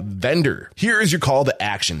by vendor. Here is your call to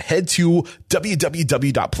action. Head to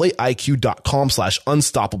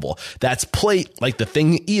www.plateiq.com/unstoppable. That's plate, like the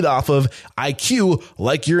thing you eat off of, IQ,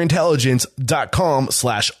 like your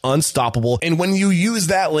intelligence.com/unstoppable. And when you use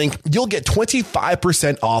that link, you'll get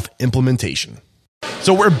 25% off implementation.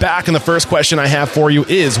 So we're back, and the first question I have for you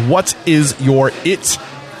is, what is your IT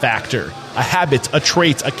factor? A habit, a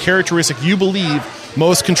trait, a characteristic you believe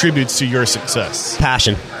most contributes to your success?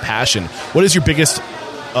 Passion. Passion. What is your biggest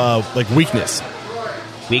weakness?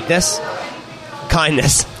 Weakness?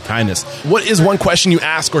 Kindness. Kindness. What is one question you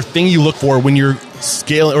ask or thing you look for when you're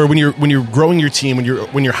scaling, or when you're growing your team,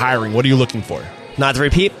 when you're hiring? What are you looking for? Not to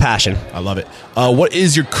repeat, passion. I love it. What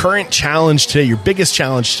is your current challenge today, your biggest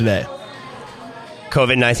challenge today?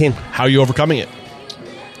 COVID-19. How are you overcoming it?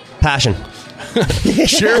 Passion.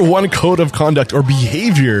 Share one code of conduct or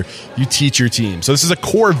behavior you teach your team. So this is a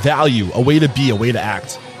core value, a way to be, a way to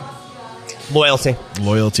act. Loyalty.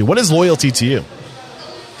 Loyalty. What is loyalty to you?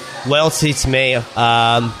 Loyalty to me,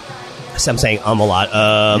 I'm saying a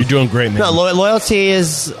lot. You're doing great, man. No, loyalty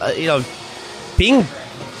is, being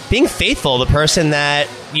faithful to the person that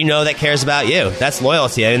you know that cares about you. That's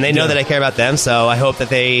loyalty. And they know that I care about them, so I hope that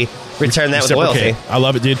they return that with loyalty. I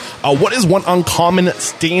love it, dude. What is one uncommon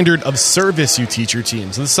standard of service you teach your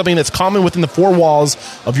team? So this is something that's common within the four walls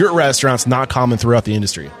of your restaurants, not common throughout the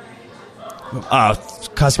industry.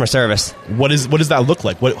 Customer service. What does that look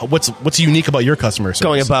like? What's unique about your customer service?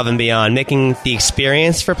 Going above and beyond, making the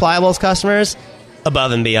experience for Pliables customers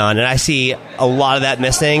above and beyond. And I see a lot of that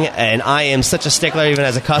missing, and I am such a stickler even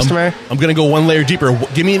as a customer. I'm going to go one layer deeper.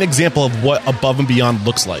 Give me an example of what above and beyond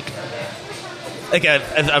looks like. Like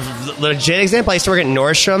a legit example, I used to work at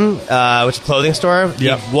Nordstrom, which is a clothing store.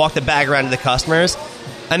 Yep. You walk the bag around to the customers.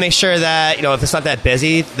 I make sure that, if it's not that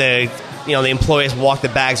busy, the employees walk the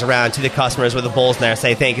bags around to the customers with the bowls in there and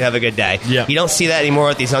say, thank you, have a good day. Yep. You don't see that anymore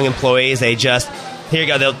with these young employees. They just, here you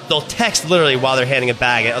go, they'll text literally while they're handing a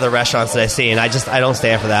bag at other restaurants that I see, and I don't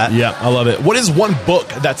stand for that. Yeah, I love it. What is one book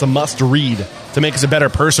that's a must-read to make us a better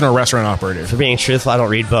person or restaurant operator? For being truthful, I don't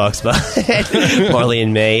read books, but Marley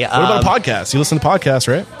and me. What about a podcast? You listen to podcasts,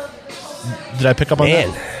 right? Did I pick up on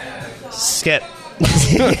that? Skip.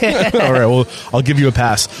 All right, well, I'll give you a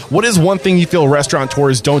pass. What is one thing you feel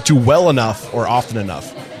restaurateurs don't do well enough or often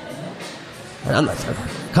enough?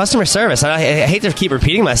 Customer service. I hate to keep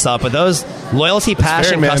repeating myself, but those loyalty,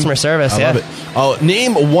 passion, customer service. I love it.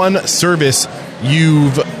 Name one service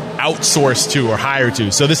you've outsourced to or hired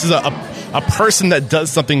to. So this is a person that does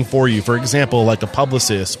something for you. For example, like a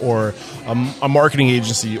publicist or a marketing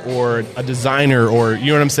agency or a designer, or you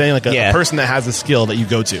know what I'm saying? Like a person that has a skill that you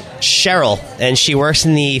go to. Cheryl, and she works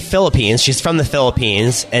in the Philippines. She's from the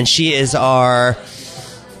Philippines, and she is our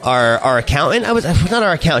accountant. Not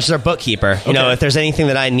our accountant. She's our bookkeeper. You know, if there's anything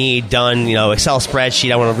that I need done, Excel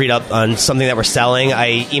spreadsheet, I want to read up on something that we're selling,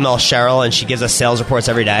 I email Cheryl, and she gives us sales reports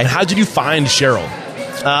every day. And how did you find Cheryl?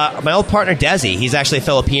 My old partner, Desi, he's actually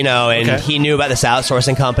Filipino, and he knew about this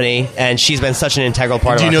outsourcing company, and she's been such an integral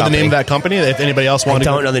part of our company. Do you know the name of that company? If anybody else wanted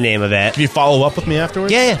I don't know the name of it. Can you follow up with me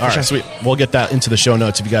afterwards? Yeah, All right, sweet. We'll get that into the show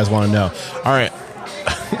notes if you guys want to know. All right.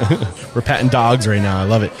 We're patting dogs right now. I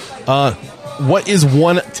love it. What is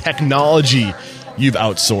one technology you've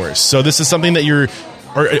outsourced? So this is something that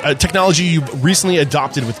a technology you've recently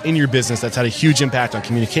adopted within your business that's had a huge impact on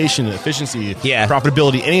communication, efficiency,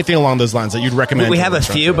 profitability, anything along those lines that you'd recommend. We have a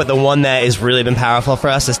few, but the one that has really been powerful for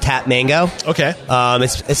us is Tap Mango. Okay.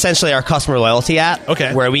 It's essentially our customer loyalty app.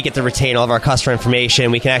 Okay. Where we get to retain all of our customer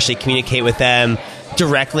information. We can actually communicate with them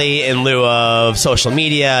directly in lieu of social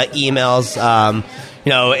media, emails.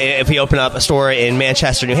 If we open up a store in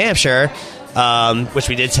Manchester, New Hampshire, which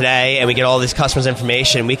we did today, and we get all these customers'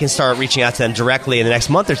 information, we can start reaching out to them directly in the next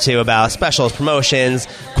month or two about specials, promotions,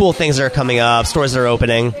 cool things that are coming up, stores that are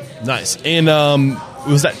opening. Nice. And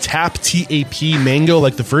was that Tap, T-A-P, Mango,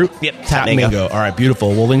 like the fruit? Yep, Tap Mango. All right, beautiful.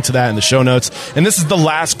 We'll link to that in the show notes. And this is the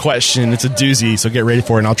last question. It's a doozy, so get ready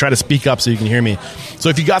for it. And I'll try to speak up so you can hear me. So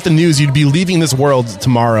if you got the news, you'd be leaving this world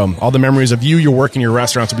tomorrow. All the memories of you, your work, and your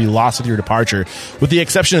restaurants would be lost with your departure, with the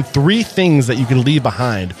exception of 3 things that you could leave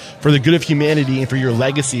behind for the good of humanity and for your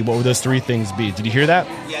legacy. What would those 3 things be? Did you hear that?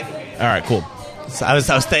 Yeah. All right, cool. So I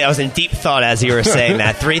was in deep thought as you were saying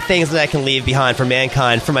that. 3 things that I can leave behind for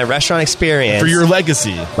mankind, for my restaurant experience. For your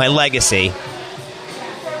legacy. My legacy.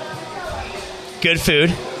 Good food.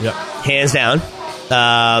 Yep. Hands down.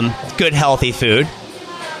 Good, healthy food.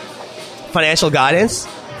 Financial guidance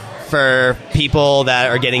for people that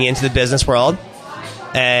are getting into the business world.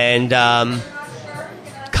 And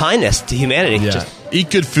kindness to humanity. Yeah. Eat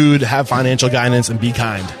good food, have financial guidance, and be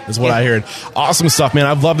kind is what I heard. Awesome stuff, man.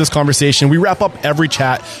 I've loved this conversation. We wrap up every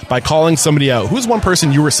chat by calling somebody out. Who's one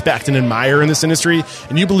person you respect and admire in this industry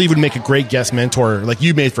and you believe would make a great guest mentor like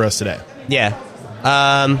you made for us today? Yeah.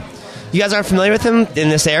 You guys aren't familiar with him in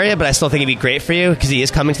this area, but I still think he'd be great for you because he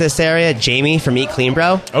is coming to this area. Jamie from Eat Clean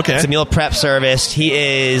Bro. Okay. It's a meal prep service. He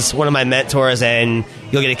is one of my mentors, and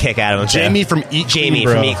you'll get a kick out of him. Jamie from Eat Clean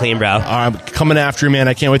Bro. From Eat Clean Bro. I'm coming after you, man.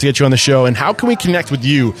 I can't wait to get you on the show. And how can we connect with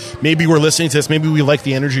you? Maybe we're listening to this. Maybe we like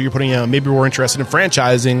the energy you're putting out. Maybe we're interested in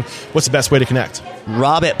franchising. What's the best way to connect?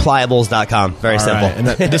 Rob@pliables.com. Very simple.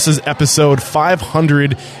 Right. And this is episode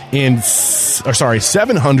 700.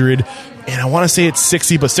 And I want to say it's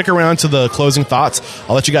 60, but stick around to the closing thoughts.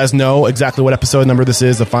 I'll let you guys know exactly what episode number this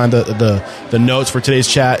is to find the notes for today's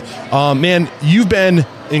chat. Man, you've been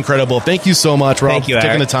incredible. Thank you so much, Rob, for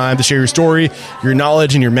taking the time to share your story, your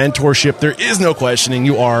knowledge, and your mentorship. There is no questioning.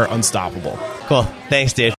 You are unstoppable. Cool.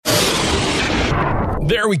 Thanks, dude.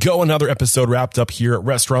 There we go. Another episode wrapped up here at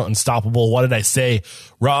Restaurant Unstoppable. What did I say?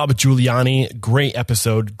 Rob Giuliani, great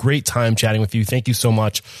episode. Great time chatting with you. Thank you so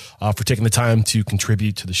much for taking the time to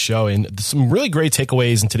contribute to the show. And some really great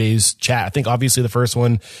takeaways in today's chat. I think obviously the first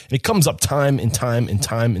one, and it comes up time and time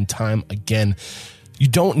again. You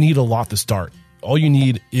don't need a lot to start. All you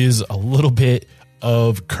need is a little bit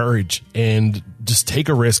of courage and just take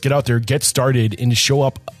a risk, get out there, get started, and show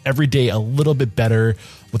up every day a little bit better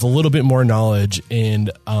with a little bit more knowledge.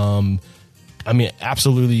 And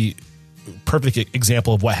absolutely perfect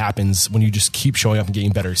example of what happens when you just keep showing up and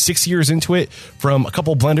getting better. 6 years into it, from a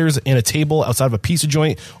couple blenders and a table outside of a pizza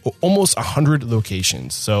joint, almost 100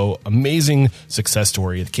 locations. So amazing success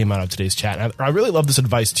story that came out of today's chat. And I really love this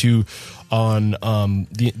advice too on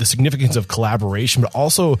the significance of collaboration, but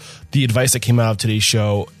also the advice that came out of today's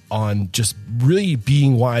show on just really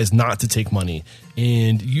being wise not to take money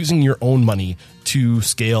and using your own money to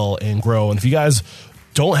scale and grow. And if you guys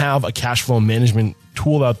don't have a cash flow management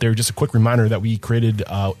tool out there, just a quick reminder that we created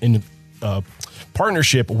in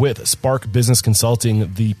partnership with Spark Business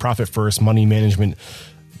Consulting, the Profit First money management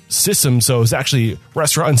system. So it's actually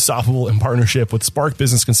Restaurant Unstoppable in partnership with Spark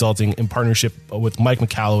Business Consulting, in partnership with Mike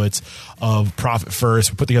Michalowicz of Profit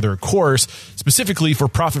First. We put together a course specifically for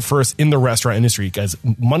Profit First in the restaurant industry, guys.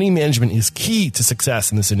 Money management is key to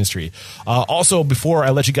success in this industry. Also, before I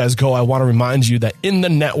let you guys go, I want to remind you that in the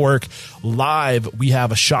network live, we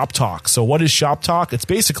have a Shop Talk. So what is Shop Talk? It's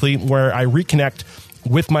basically where I reconnect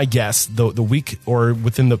with my guests the week, or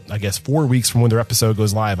within the, 4 weeks from when their episode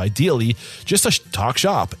goes live, ideally, just to talk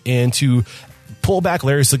shop and to pull back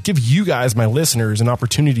layers to give you guys, my listeners, an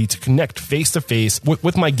opportunity to connect face to face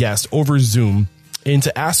with my guest over Zoom, and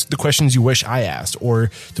to ask the questions you wish I asked, or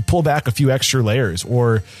to pull back a few extra layers,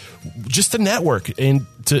 or just to network and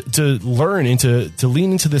to learn and to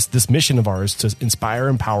lean into this mission of ours to inspire,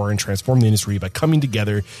 empower, and transform the industry by coming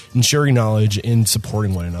together and sharing knowledge and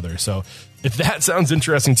supporting one another. So if that sounds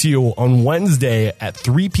interesting to you, on Wednesday at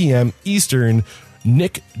 3 p.m. Eastern,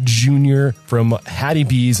 Nick Jr. from Hattie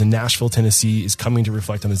B's in Nashville, Tennessee is coming to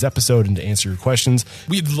reflect on this episode and to answer your questions.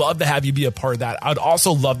 We'd love to have you be a part of that. I'd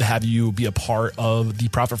also love to have you be a part of the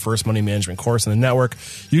Profit First Money Management course in the network.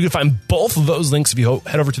 You can find both of those links if you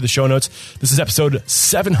head over to the show notes. This is episode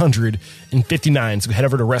 759. So head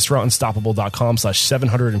over to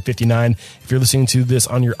restaurantunstoppable.com/759. If you're listening to this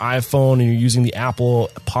on your iPhone and you're using the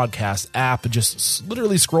Apple Podcast app, just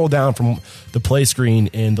literally scroll down from the play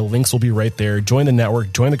screen and the links will be right there. Join the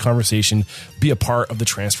network, join the conversation, be a part of the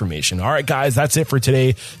transformation. All right, guys, that's it for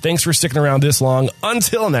today. Thanks for sticking around this long.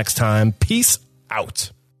 Until next time, peace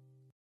out.